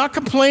 I'm not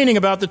complaining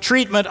about the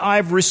treatment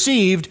I've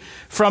received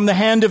from the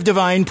hand of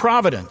divine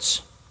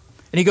providence.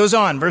 And he goes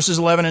on, verses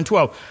 11 and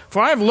 12.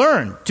 For I have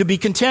learned to be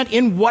content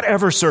in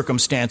whatever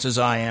circumstances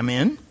I am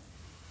in.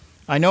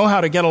 I know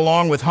how to get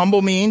along with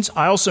humble means.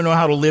 I also know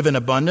how to live in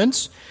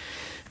abundance.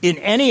 In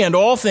any and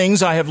all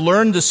things I have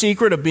learned the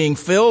secret of being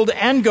filled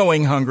and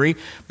going hungry,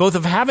 both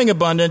of having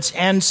abundance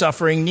and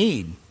suffering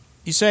need.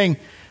 He's saying,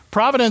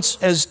 Providence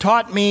has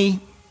taught me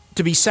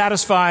to be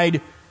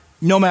satisfied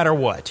no matter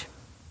what.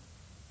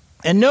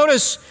 And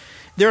notice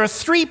there are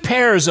three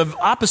pairs of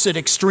opposite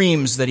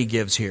extremes that he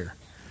gives here.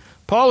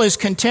 Paul is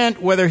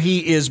content whether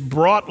he is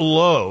brought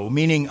low,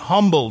 meaning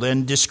humbled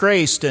and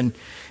disgraced and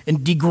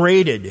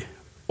degraded,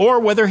 or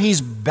whether he's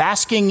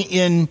basking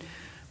in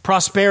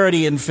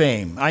prosperity and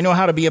fame. I know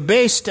how to be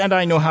abased and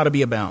I know how to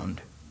be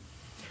abound.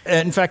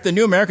 In fact, the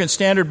New American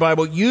Standard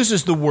Bible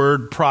uses the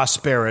word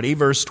prosperity,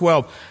 verse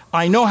 12.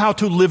 I know how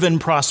to live in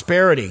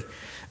prosperity.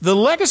 The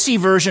Legacy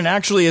version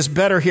actually is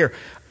better here.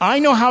 I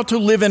know how to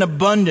live in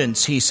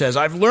abundance, he says.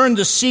 I've learned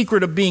the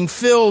secret of being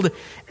filled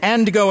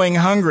and going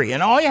hungry.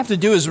 And all you have to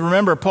do is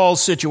remember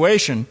Paul's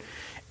situation.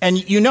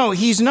 And you know,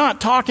 he's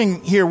not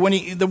talking here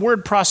when the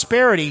word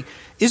prosperity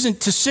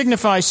isn't to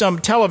signify some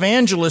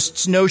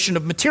televangelist's notion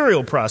of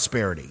material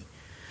prosperity.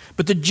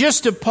 But the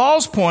gist of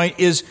Paul's point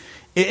is,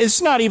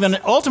 it's not even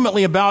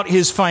ultimately about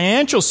his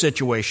financial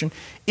situation.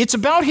 It's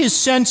about his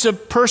sense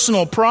of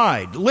personal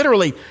pride.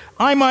 Literally,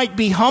 I might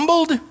be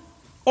humbled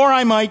or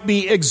I might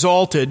be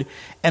exalted,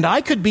 and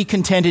I could be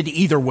contented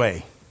either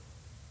way.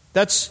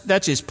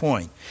 That's his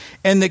point.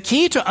 And the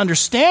key to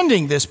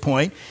understanding this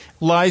point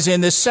lies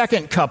in this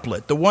second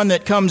couplet, the one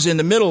that comes in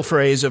the middle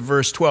phrase of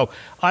verse 12.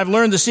 I've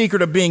learned the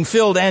secret of being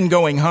filled and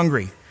going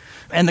hungry.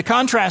 And the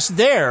contrast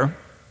there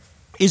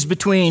is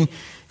between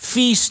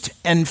feast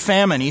and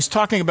famine. He's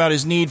talking about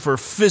his need for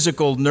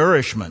physical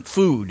nourishment,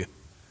 food.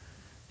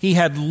 He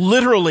had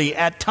literally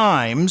at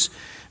times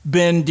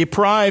been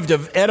deprived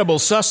of edible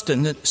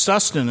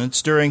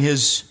sustenance during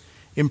his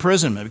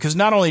imprisonment, because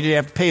not only did he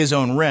have to pay his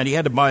own rent, he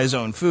had to buy his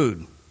own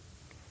food.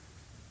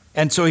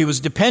 And so he was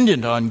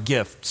dependent on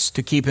gifts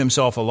to keep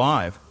himself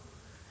alive.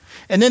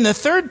 And then the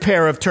third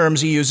pair of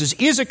terms he uses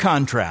is a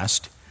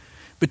contrast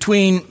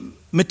between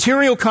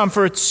material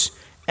comforts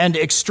and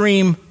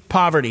extreme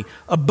poverty,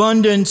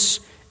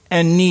 abundance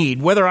and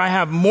need. Whether I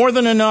have more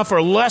than enough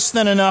or less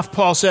than enough,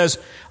 Paul says,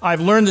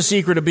 I've learned the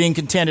secret of being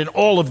content in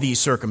all of these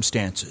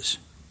circumstances.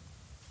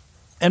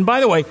 And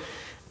by the way,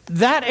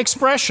 that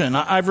expression,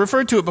 I've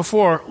referred to it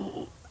before,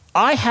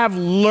 I have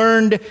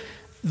learned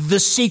the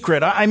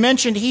secret. I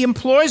mentioned he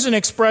employs an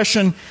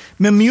expression,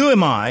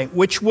 memuemai,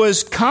 which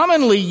was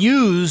commonly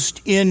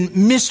used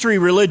in mystery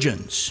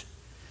religions.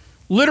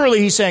 Literally,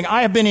 he's saying,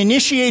 I have been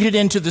initiated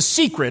into the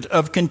secret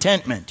of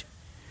contentment.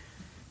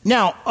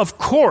 Now, of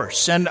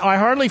course, and I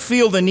hardly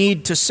feel the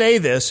need to say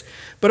this,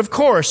 but of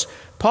course,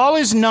 Paul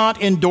is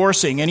not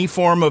endorsing any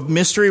form of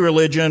mystery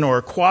religion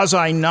or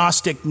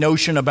quasi-Gnostic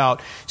notion about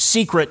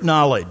secret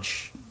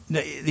knowledge.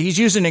 He's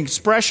using an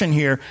expression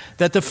here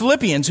that the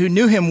Philippians, who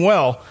knew him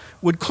well,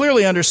 would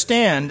clearly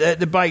understand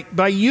that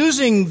by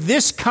using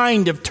this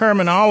kind of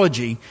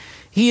terminology,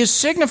 he is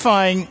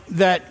signifying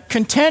that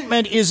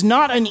contentment is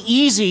not an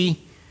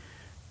easy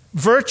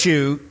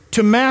virtue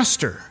to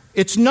master.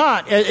 It's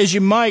not, as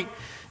you might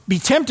be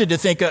tempted to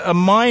think, a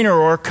minor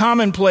or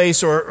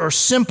commonplace or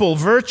simple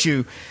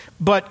virtue,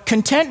 but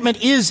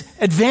contentment is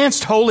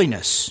advanced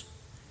holiness.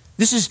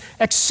 This is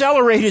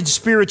accelerated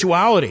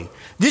spirituality.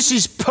 This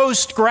is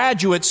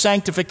postgraduate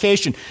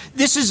sanctification.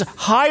 This is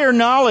higher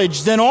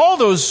knowledge than all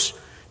those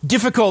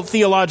difficult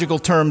theological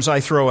terms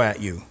I throw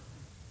at you.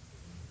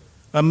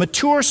 A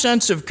mature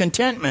sense of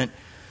contentment,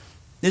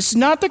 this is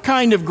not the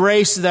kind of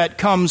grace that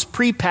comes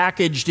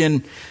prepackaged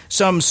in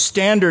some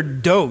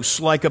standard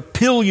dose, like a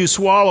pill you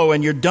swallow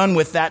and you're done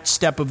with that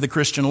step of the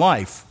Christian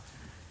life.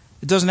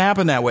 It doesn't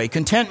happen that way.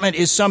 Contentment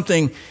is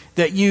something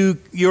that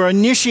you're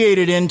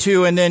initiated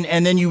into and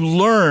then you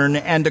learn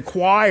and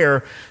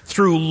acquire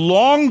through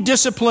long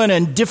discipline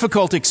and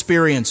difficult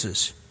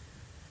experiences.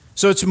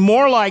 So it's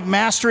more like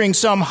mastering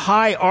some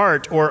high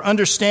art or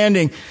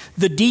understanding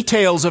the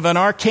details of an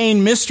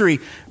arcane mystery,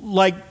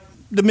 like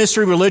the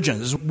mystery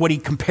religion is what he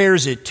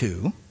compares it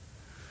to.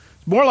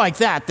 It's more like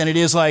that than it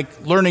is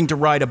like learning to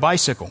ride a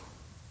bicycle,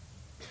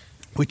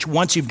 which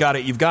once you've got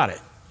it, you've got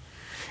it.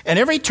 And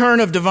every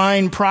turn of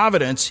divine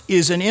providence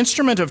is an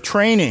instrument of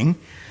training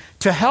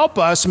to help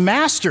us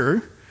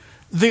master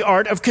the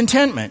art of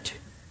contentment.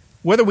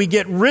 Whether we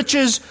get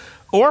riches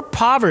or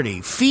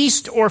poverty,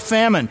 feast or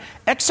famine,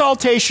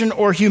 exaltation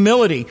or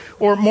humility,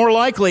 or more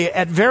likely,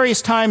 at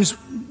various times,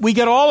 we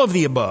get all of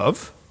the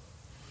above.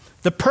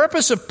 The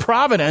purpose of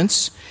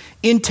providence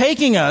in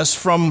taking us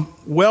from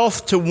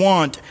wealth to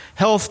want,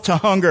 health to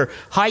hunger,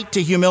 height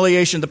to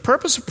humiliation, the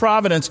purpose of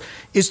providence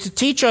is to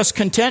teach us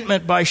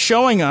contentment by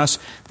showing us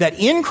that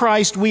in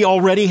Christ we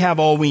already have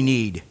all we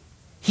need.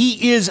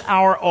 He is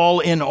our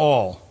all in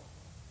all.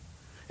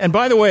 And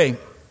by the way,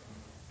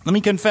 let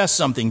me confess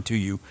something to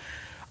you.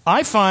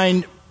 I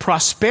find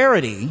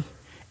prosperity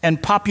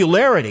and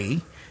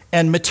popularity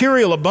and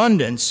material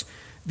abundance,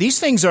 these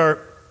things are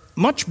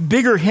much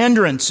bigger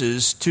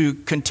hindrances to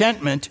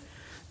contentment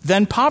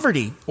than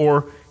poverty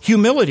or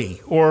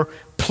humility or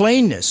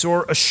plainness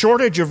or a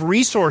shortage of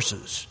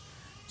resources.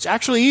 It's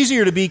actually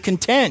easier to be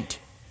content.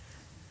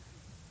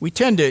 We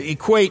tend to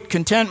equate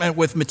contentment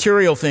with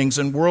material things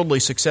and worldly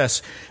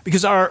success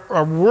because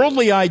our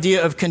worldly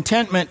idea of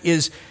contentment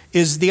is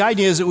the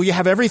idea that you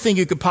have everything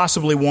you could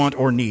possibly want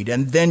or need,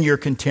 and then you're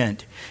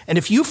content. And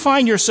if you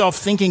find yourself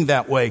thinking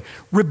that way,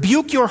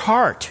 rebuke your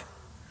heart.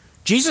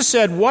 Jesus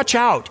said, watch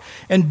out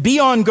and be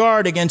on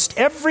guard against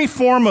every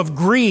form of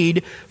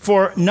greed,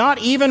 for not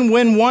even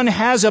when one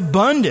has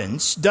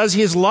abundance does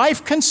his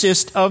life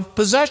consist of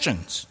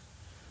possessions.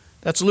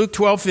 That's Luke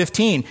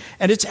 12:15.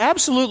 And it's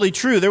absolutely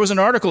true. There was an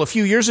article a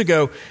few years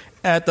ago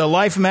at the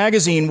Life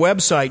magazine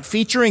website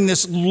featuring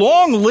this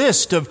long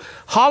list of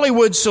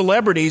Hollywood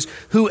celebrities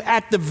who,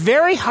 at the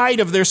very height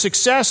of their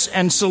success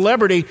and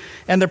celebrity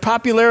and their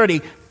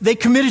popularity, they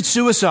committed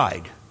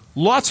suicide.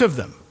 Lots of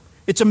them.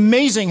 It's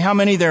amazing how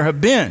many there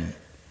have been.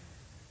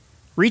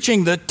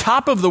 Reaching the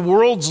top of the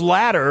world's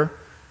ladder,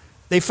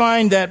 they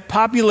find that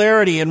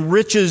popularity and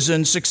riches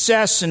and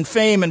success and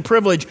fame and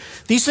privilege,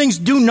 these things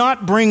do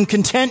not bring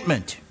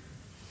contentment.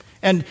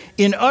 And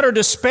in utter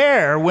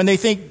despair, when they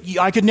think,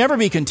 I could never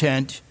be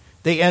content,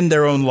 they end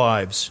their own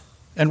lives.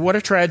 And what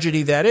a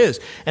tragedy that is.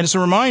 And it's a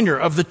reminder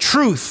of the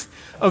truth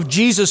of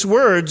Jesus'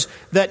 words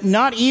that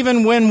not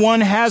even when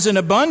one has an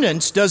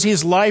abundance does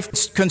his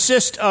life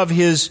consist of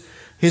his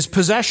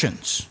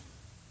possessions.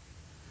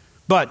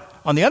 But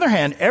on the other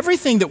hand,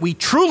 everything that we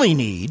truly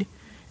need,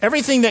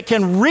 everything that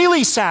can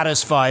really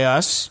satisfy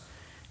us,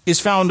 is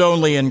found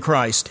only in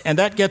Christ. And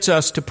that gets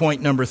us to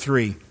point number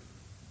 3.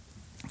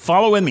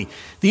 Follow with me.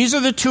 These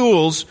are the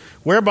tools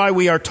whereby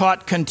we are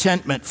taught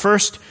contentment.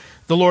 First,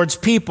 the Lord's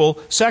people.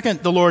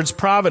 Second, the Lord's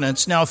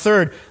providence. Now,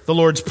 third, the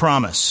Lord's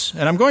promise.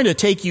 And I'm going to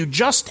take you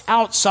just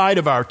outside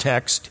of our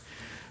text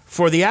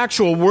for the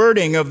actual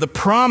wording of the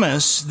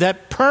promise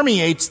that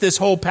permeates this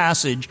whole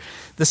passage.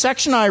 The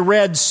section I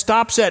read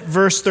stops at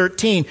verse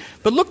 13,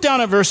 but look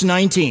down at verse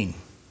 19.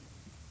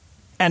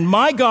 And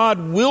my God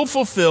will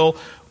fulfill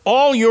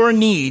all your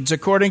needs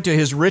according to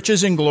his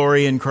riches and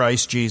glory in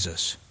Christ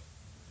Jesus.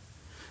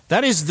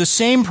 That is the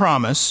same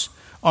promise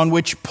on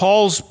which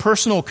Paul's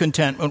personal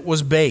contentment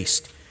was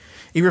based.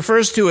 He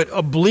refers to it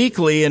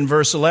obliquely in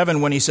verse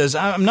 11 when he says,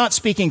 I'm not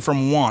speaking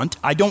from want.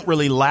 I don't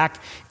really lack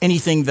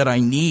anything that I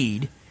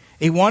need.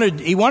 He wanted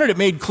it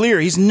made clear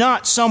he's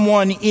not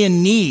someone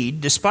in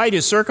need, despite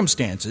his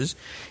circumstances.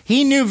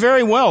 He knew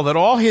very well that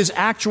all his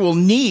actual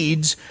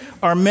needs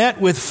are met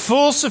with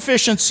full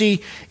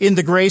sufficiency in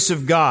the grace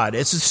of God.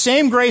 It's the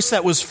same grace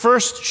that was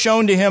first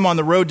shown to him on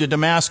the road to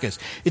Damascus.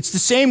 It's the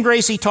same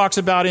grace he talks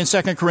about in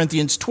 2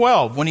 Corinthians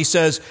 12 when he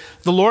says,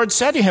 the Lord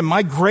said to him,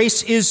 my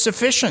grace is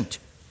sufficient.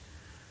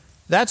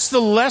 That's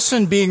the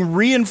lesson being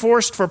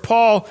reinforced for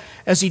Paul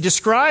as he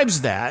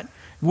describes that.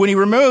 When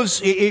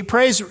he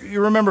prays,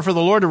 you remember, for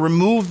the Lord to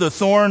remove the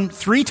thorn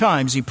 3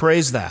 times he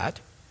prays that.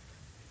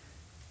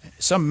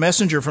 Some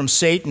messenger from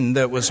Satan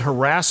that was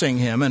harassing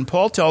him. And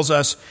Paul tells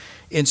us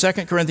in 2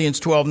 Corinthians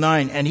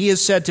 12:9, and he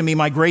has said to me,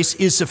 my grace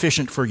is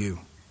sufficient for you.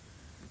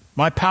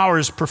 My power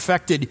is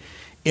perfected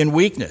in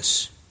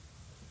weakness.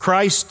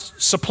 Christ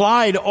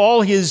supplied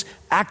all his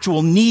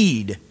actual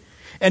need.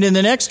 And in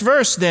the next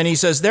verse then he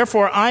says,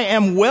 therefore I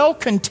am well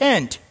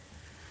content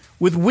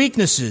with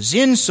weaknesses,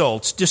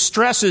 insults,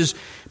 distresses,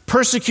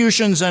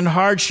 persecutions, and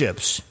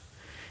hardships.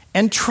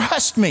 And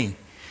trust me,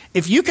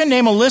 if you can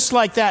name a list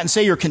like that and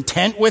say you're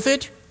content with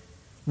it,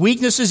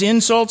 weaknesses,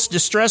 insults,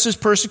 distresses,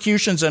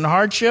 persecutions, and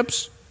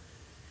hardships,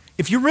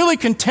 if you're really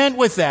content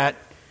with that,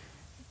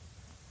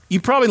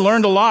 you probably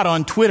learned a lot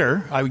on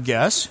Twitter, I would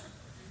guess.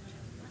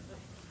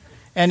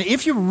 And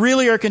if you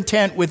really are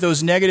content with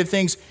those negative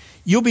things,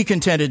 you'll be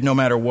contented no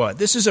matter what.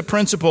 This is a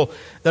principle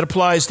that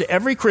applies to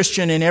every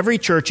Christian in every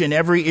church in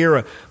every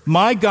era.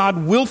 My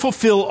God will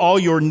fulfill all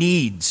your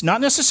needs, not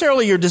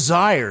necessarily your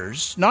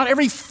desires, not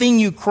everything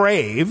you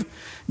crave,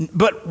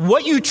 but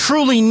what you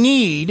truly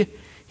need,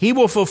 he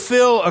will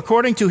fulfill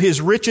according to his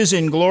riches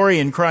in glory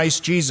in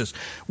Christ Jesus,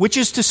 which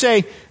is to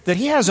say that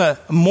he has a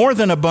more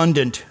than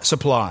abundant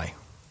supply.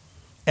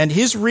 And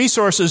his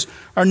resources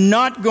are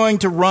not going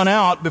to run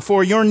out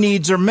before your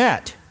needs are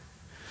met.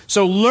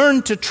 So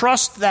learn to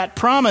trust that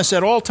promise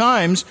at all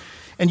times,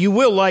 and you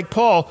will, like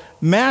Paul,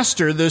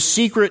 master the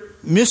secret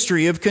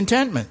mystery of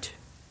contentment.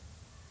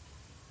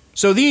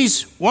 So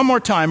these, one more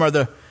time, are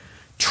the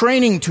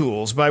training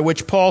tools by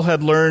which Paul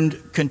had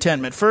learned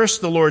contentment. First,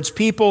 the Lord's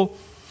people.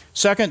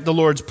 Second, the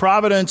Lord's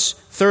providence.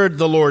 Third,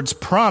 the Lord's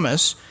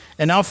promise.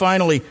 And now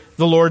finally,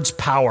 the Lord's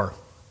power.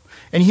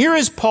 And here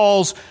is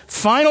Paul's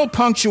final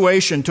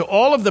punctuation to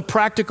all of the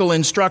practical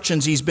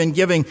instructions he's been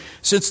giving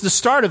since the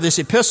start of this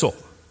epistle.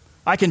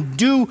 I can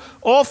do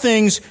all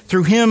things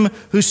through him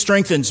who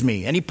strengthens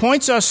me. And he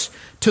points us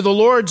to the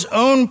Lord's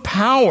own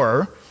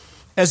power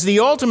as the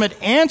ultimate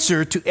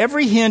answer to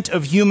every hint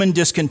of human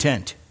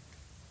discontent.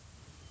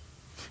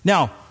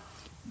 Now,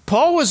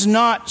 Paul was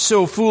not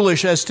so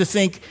foolish as to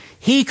think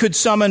he could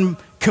summon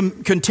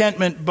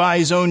contentment by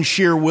his own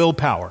sheer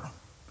willpower.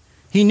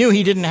 He knew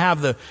he didn't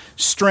have the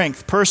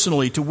strength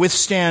personally to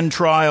withstand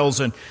trials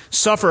and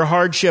suffer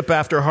hardship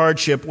after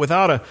hardship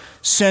without a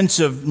sense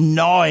of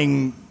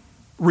gnawing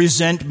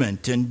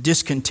resentment and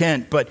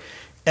discontent.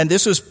 And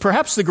this was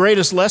perhaps the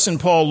greatest lesson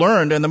Paul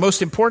learned and the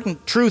most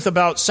important truth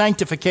about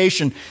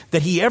sanctification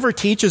that he ever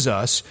teaches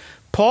us.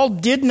 Paul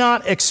did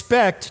not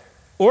expect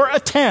or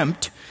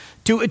attempt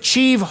to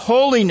achieve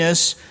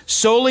holiness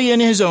solely in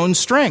his own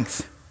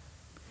strength.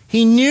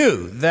 He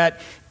knew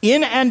that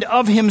in and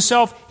of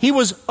himself, he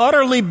was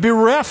utterly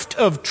bereft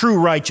of true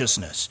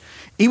righteousness.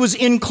 He was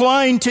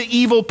inclined to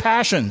evil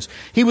passions.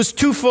 He was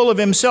too full of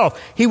himself.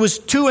 He was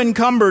too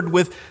encumbered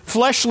with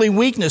fleshly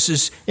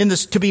weaknesses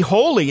to be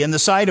holy in the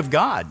sight of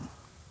God.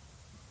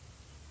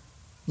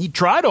 He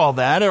tried all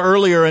that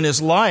earlier in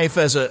his life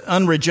as an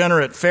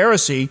unregenerate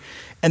Pharisee,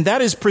 and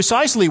that is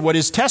precisely what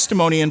his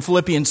testimony in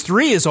Philippians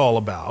 3 is all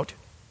about.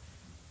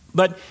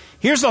 But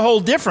here's the whole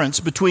difference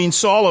between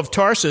Saul of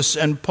Tarsus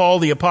and Paul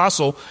the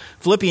Apostle.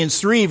 Philippians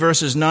 3,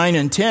 verses 9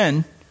 and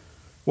 10.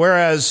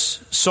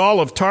 Whereas Saul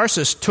of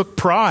Tarsus took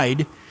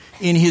pride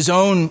in his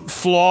own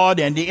flawed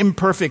and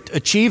imperfect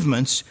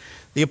achievements,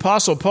 the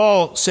Apostle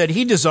Paul said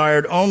he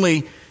desired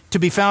only to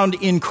be found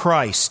in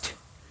Christ,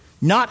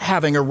 not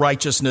having a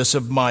righteousness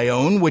of my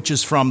own, which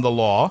is from the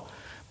law,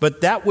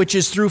 but that which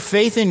is through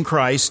faith in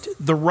Christ,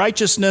 the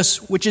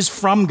righteousness which is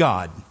from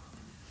God.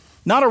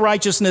 Not a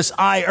righteousness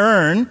I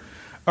earn,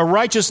 a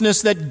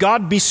righteousness that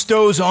God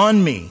bestows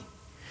on me.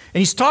 And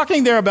he's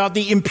talking there about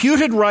the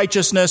imputed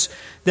righteousness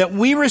that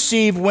we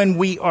receive when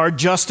we are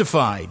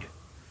justified.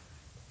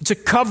 It's a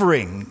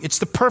covering. It's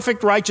the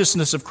perfect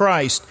righteousness of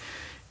Christ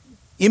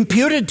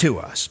imputed to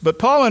us. But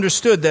Paul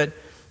understood that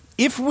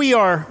if we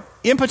are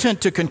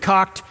impotent to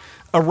concoct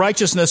a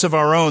righteousness of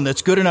our own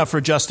that's good enough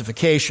for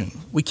justification,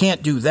 we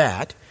can't do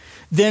that,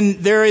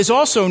 then there is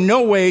also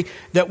no way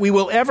that we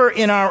will ever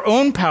in our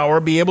own power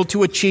be able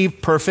to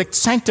achieve perfect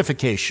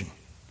sanctification.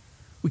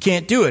 We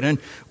can't do it. And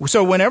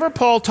so whenever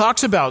Paul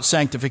talks about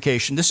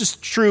sanctification, this is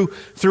true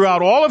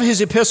throughout all of his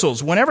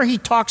epistles, whenever he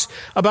talks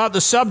about the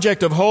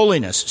subject of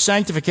holiness,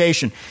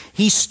 sanctification,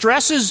 he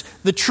stresses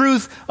the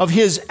truth of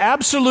his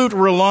absolute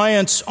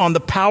reliance on the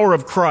power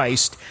of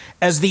Christ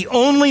as the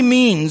only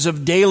means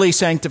of daily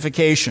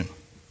sanctification.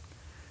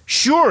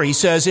 Sure, he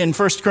says in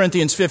 1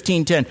 Corinthians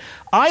 15:10,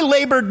 I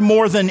labored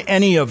more than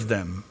any of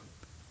them.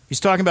 He's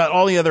talking about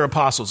all the other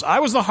apostles. I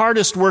was the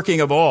hardest working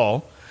of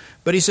all,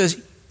 but he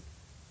says,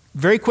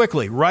 very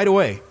quickly, right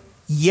away,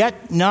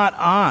 yet not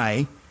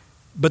I,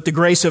 but the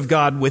grace of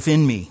God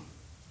within me.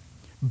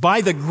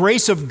 By the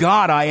grace of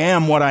God I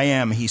am what I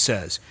am, he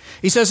says.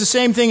 He says the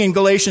same thing in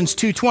Galatians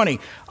 2:20.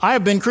 I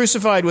have been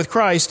crucified with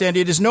Christ, and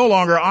it is no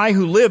longer I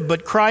who live,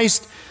 but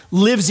Christ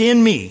lives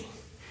in me.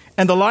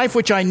 And the life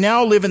which I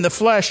now live in the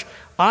flesh,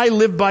 I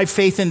live by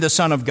faith in the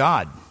Son of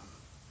God.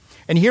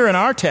 And here in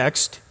our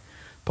text,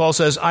 Paul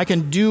says, I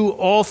can do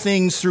all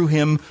things through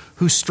him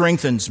who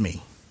strengthens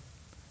me.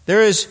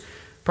 There is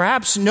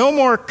perhaps no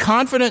more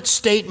confident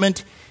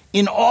statement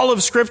in all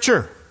of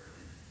Scripture.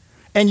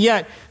 And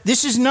yet,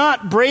 this is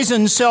not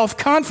brazen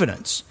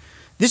self-confidence.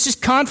 This is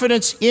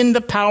confidence in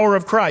the power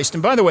of Christ.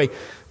 And by the way,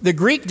 the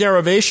Greek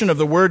derivation of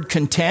the word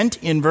content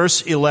in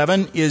verse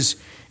 11 is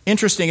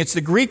interesting. It's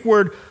the Greek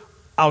word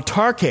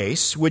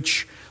autarkes,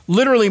 which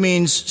literally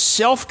means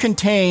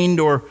self-contained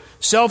or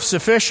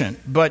self-sufficient.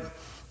 But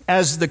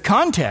as the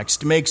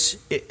context makes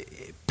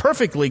it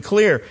perfectly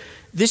clear,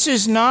 this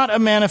is not a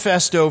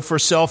manifesto for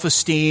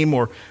self-esteem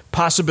or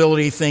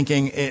possibility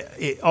thinking,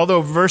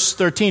 although verse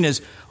 13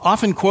 is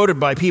often quoted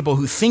by people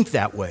who think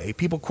that way.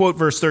 People quote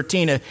verse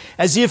 13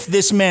 as if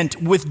this meant,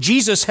 with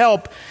Jesus'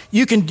 help,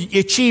 you can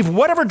achieve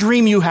whatever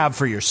dream you have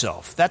for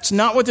yourself. That's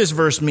not what this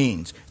verse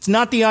means. It's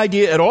not the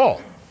idea at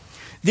all.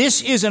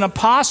 This is an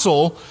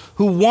apostle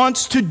who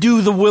wants to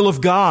do the will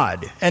of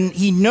God, and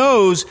he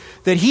knows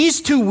that he's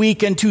too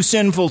weak and too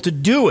sinful to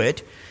do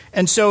it.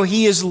 And so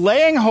he is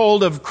laying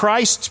hold of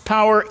Christ's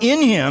power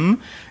in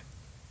him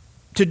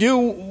to do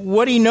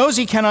what he knows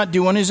he cannot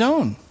do on his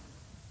own.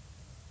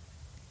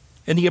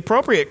 And the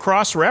appropriate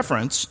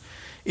cross-reference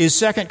is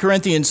 2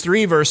 Corinthians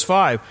 3, verse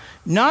 5.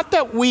 Not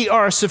that we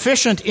are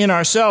sufficient in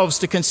ourselves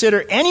to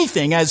consider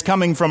anything as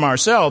coming from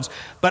ourselves,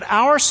 but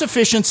our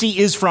sufficiency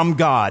is from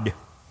God.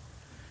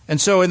 And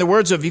so in the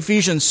words of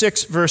Ephesians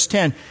 6, verse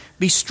 10,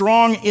 be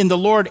strong in the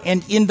Lord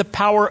and in the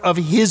power of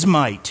his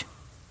might.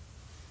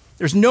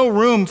 There's no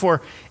room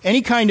for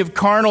any kind of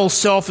carnal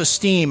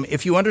self-esteem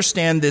if you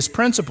understand this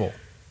principle.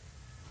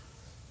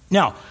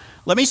 Now,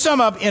 let me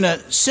sum up in a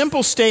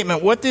simple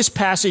statement what this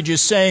passage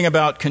is saying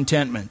about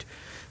contentment.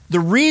 The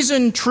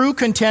reason true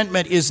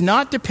contentment is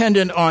not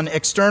dependent on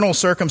external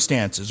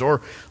circumstances or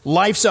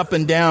life's up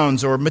and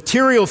downs or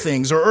material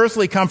things or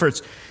earthly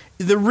comforts.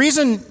 The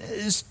reason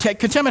is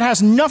contentment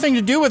has nothing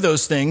to do with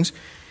those things.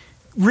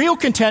 Real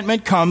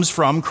contentment comes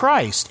from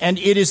Christ, and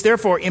it is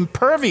therefore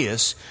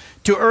impervious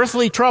to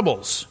earthly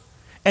troubles.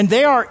 And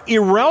they are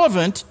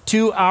irrelevant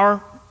to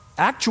our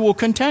actual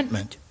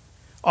contentment.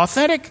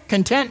 Authentic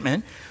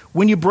contentment,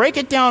 when you break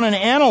it down and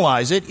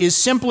analyze it, is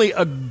simply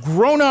a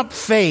grown-up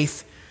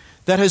faith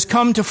that has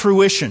come to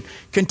fruition.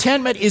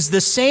 Contentment is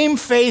the same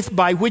faith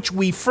by which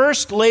we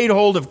first laid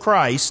hold of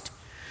Christ,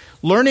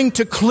 learning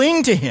to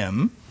cling to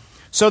Him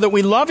so that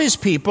we love His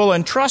people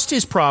and trust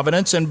His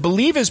providence and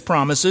believe His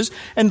promises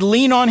and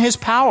lean on His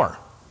power.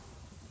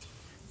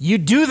 You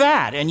do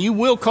that, and you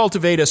will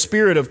cultivate a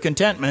spirit of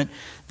contentment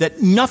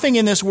that nothing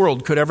in this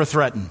world could ever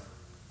threaten.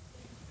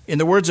 In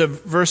the words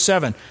of verse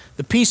 7,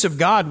 the peace of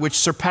God, which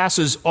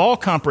surpasses all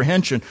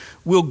comprehension,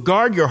 will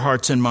guard your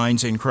hearts and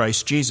minds in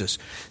Christ Jesus.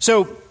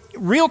 So,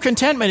 real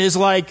contentment is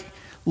like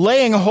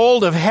laying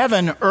hold of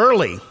heaven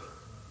early.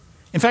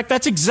 In fact,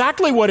 that's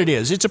exactly what it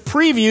is. It's a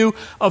preview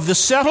of the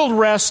settled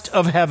rest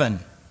of heaven.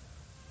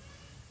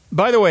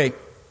 By the way,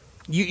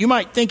 you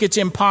might think it's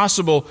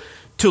impossible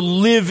to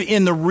live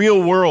in the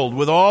real world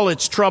with all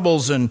its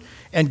troubles and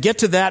get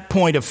to that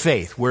point of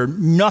faith where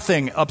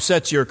nothing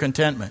upsets your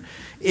contentment.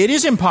 It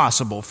is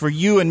impossible for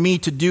you and me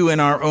to do in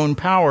our own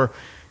power.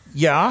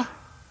 Yeah,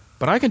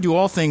 but I can do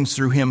all things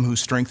through Him who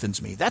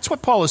strengthens me. That's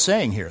what Paul is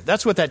saying here.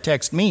 That's what that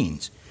text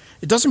means.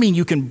 It doesn't mean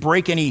you can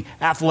break any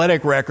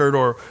athletic record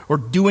or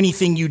do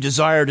anything you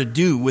desire to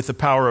do with the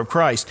power of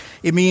Christ.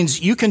 It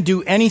means you can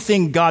do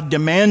anything God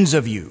demands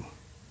of you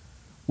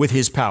with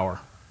His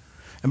power.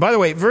 And by the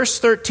way, verse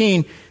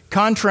 13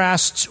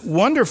 contrasts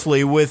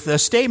wonderfully with a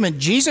statement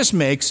Jesus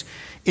makes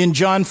in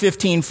John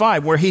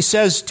 15:5, where He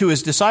says to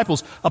His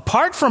disciples,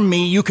 apart from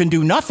me, you can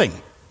do nothing.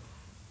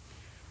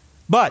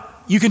 But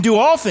you can do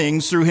all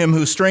things through Him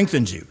who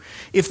strengthens you.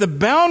 If the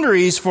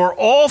boundaries for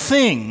all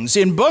things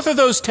in both of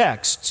those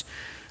texts,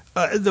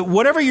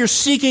 whatever you're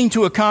seeking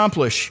to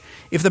accomplish,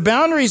 if the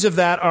boundaries of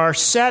that are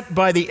set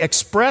by the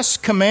express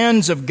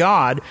commands of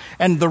God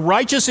and the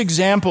righteous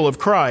example of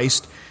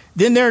Christ,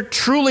 then there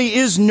truly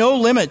is no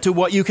limit to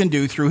what you can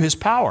do through His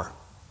power,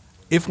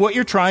 if what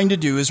you're trying to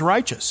do is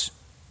righteous.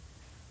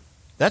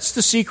 That's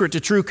the secret to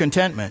true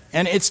contentment,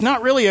 and it's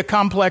not really a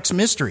complex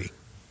mystery.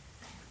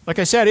 Like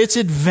I said, it's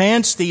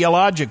advanced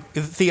theology.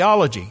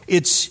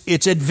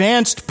 It's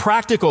advanced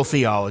practical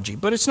theology,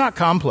 but it's not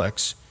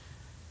complex.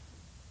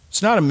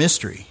 It's not a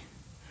mystery.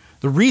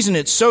 The reason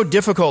it's so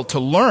difficult to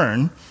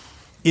learn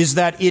is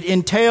that it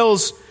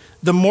entails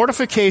the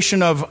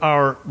mortification of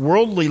our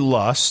worldly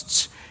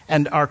lusts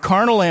and our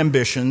carnal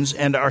ambitions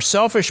and our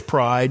selfish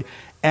pride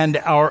and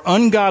our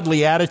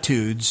ungodly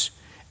attitudes.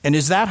 And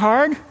is that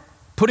hard?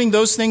 Putting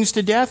those things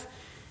to death?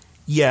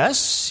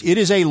 Yes, it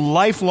is a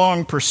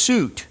lifelong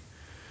pursuit,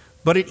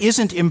 but it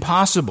isn't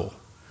impossible.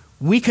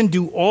 We can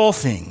do all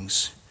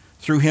things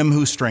through Him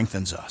who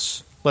strengthens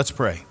us. Let's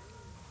pray.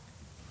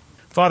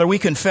 Father, we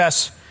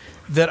confess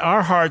that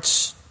our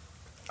hearts,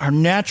 our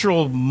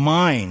natural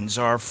minds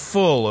are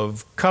full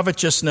of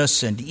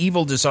covetousness and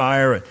evil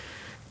desire and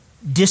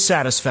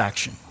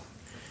dissatisfaction.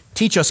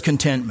 Teach us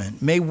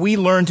contentment. May we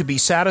learn to be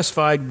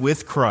satisfied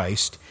with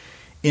Christ,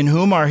 in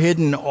whom are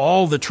hidden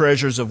all the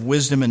treasures of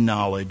wisdom and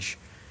knowledge.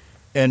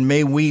 And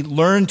may we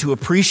learn to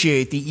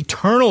appreciate the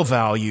eternal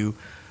value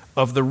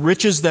of the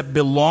riches that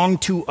belong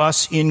to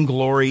us in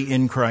glory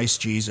in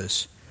Christ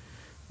Jesus.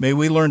 May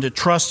we learn to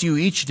trust You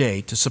each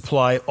day to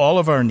supply all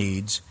of our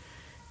needs,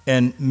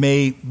 and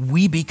may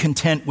we be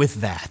content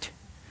with that.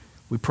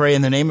 We pray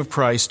in the name of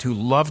Christ, who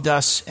loved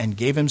us and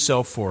gave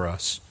Himself for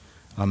us.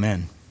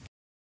 Amen.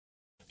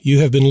 You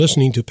have been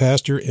listening to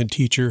Pastor and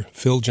Teacher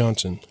Phil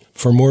Johnson.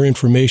 For more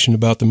information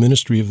about the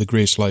ministry of the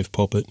Grace Life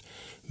Pulpit,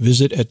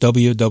 visit at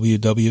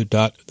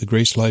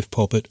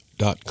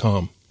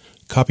www.thegracelifepulpit.com.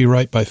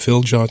 Copyright by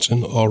Phil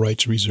Johnson, all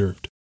rights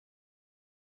reserved.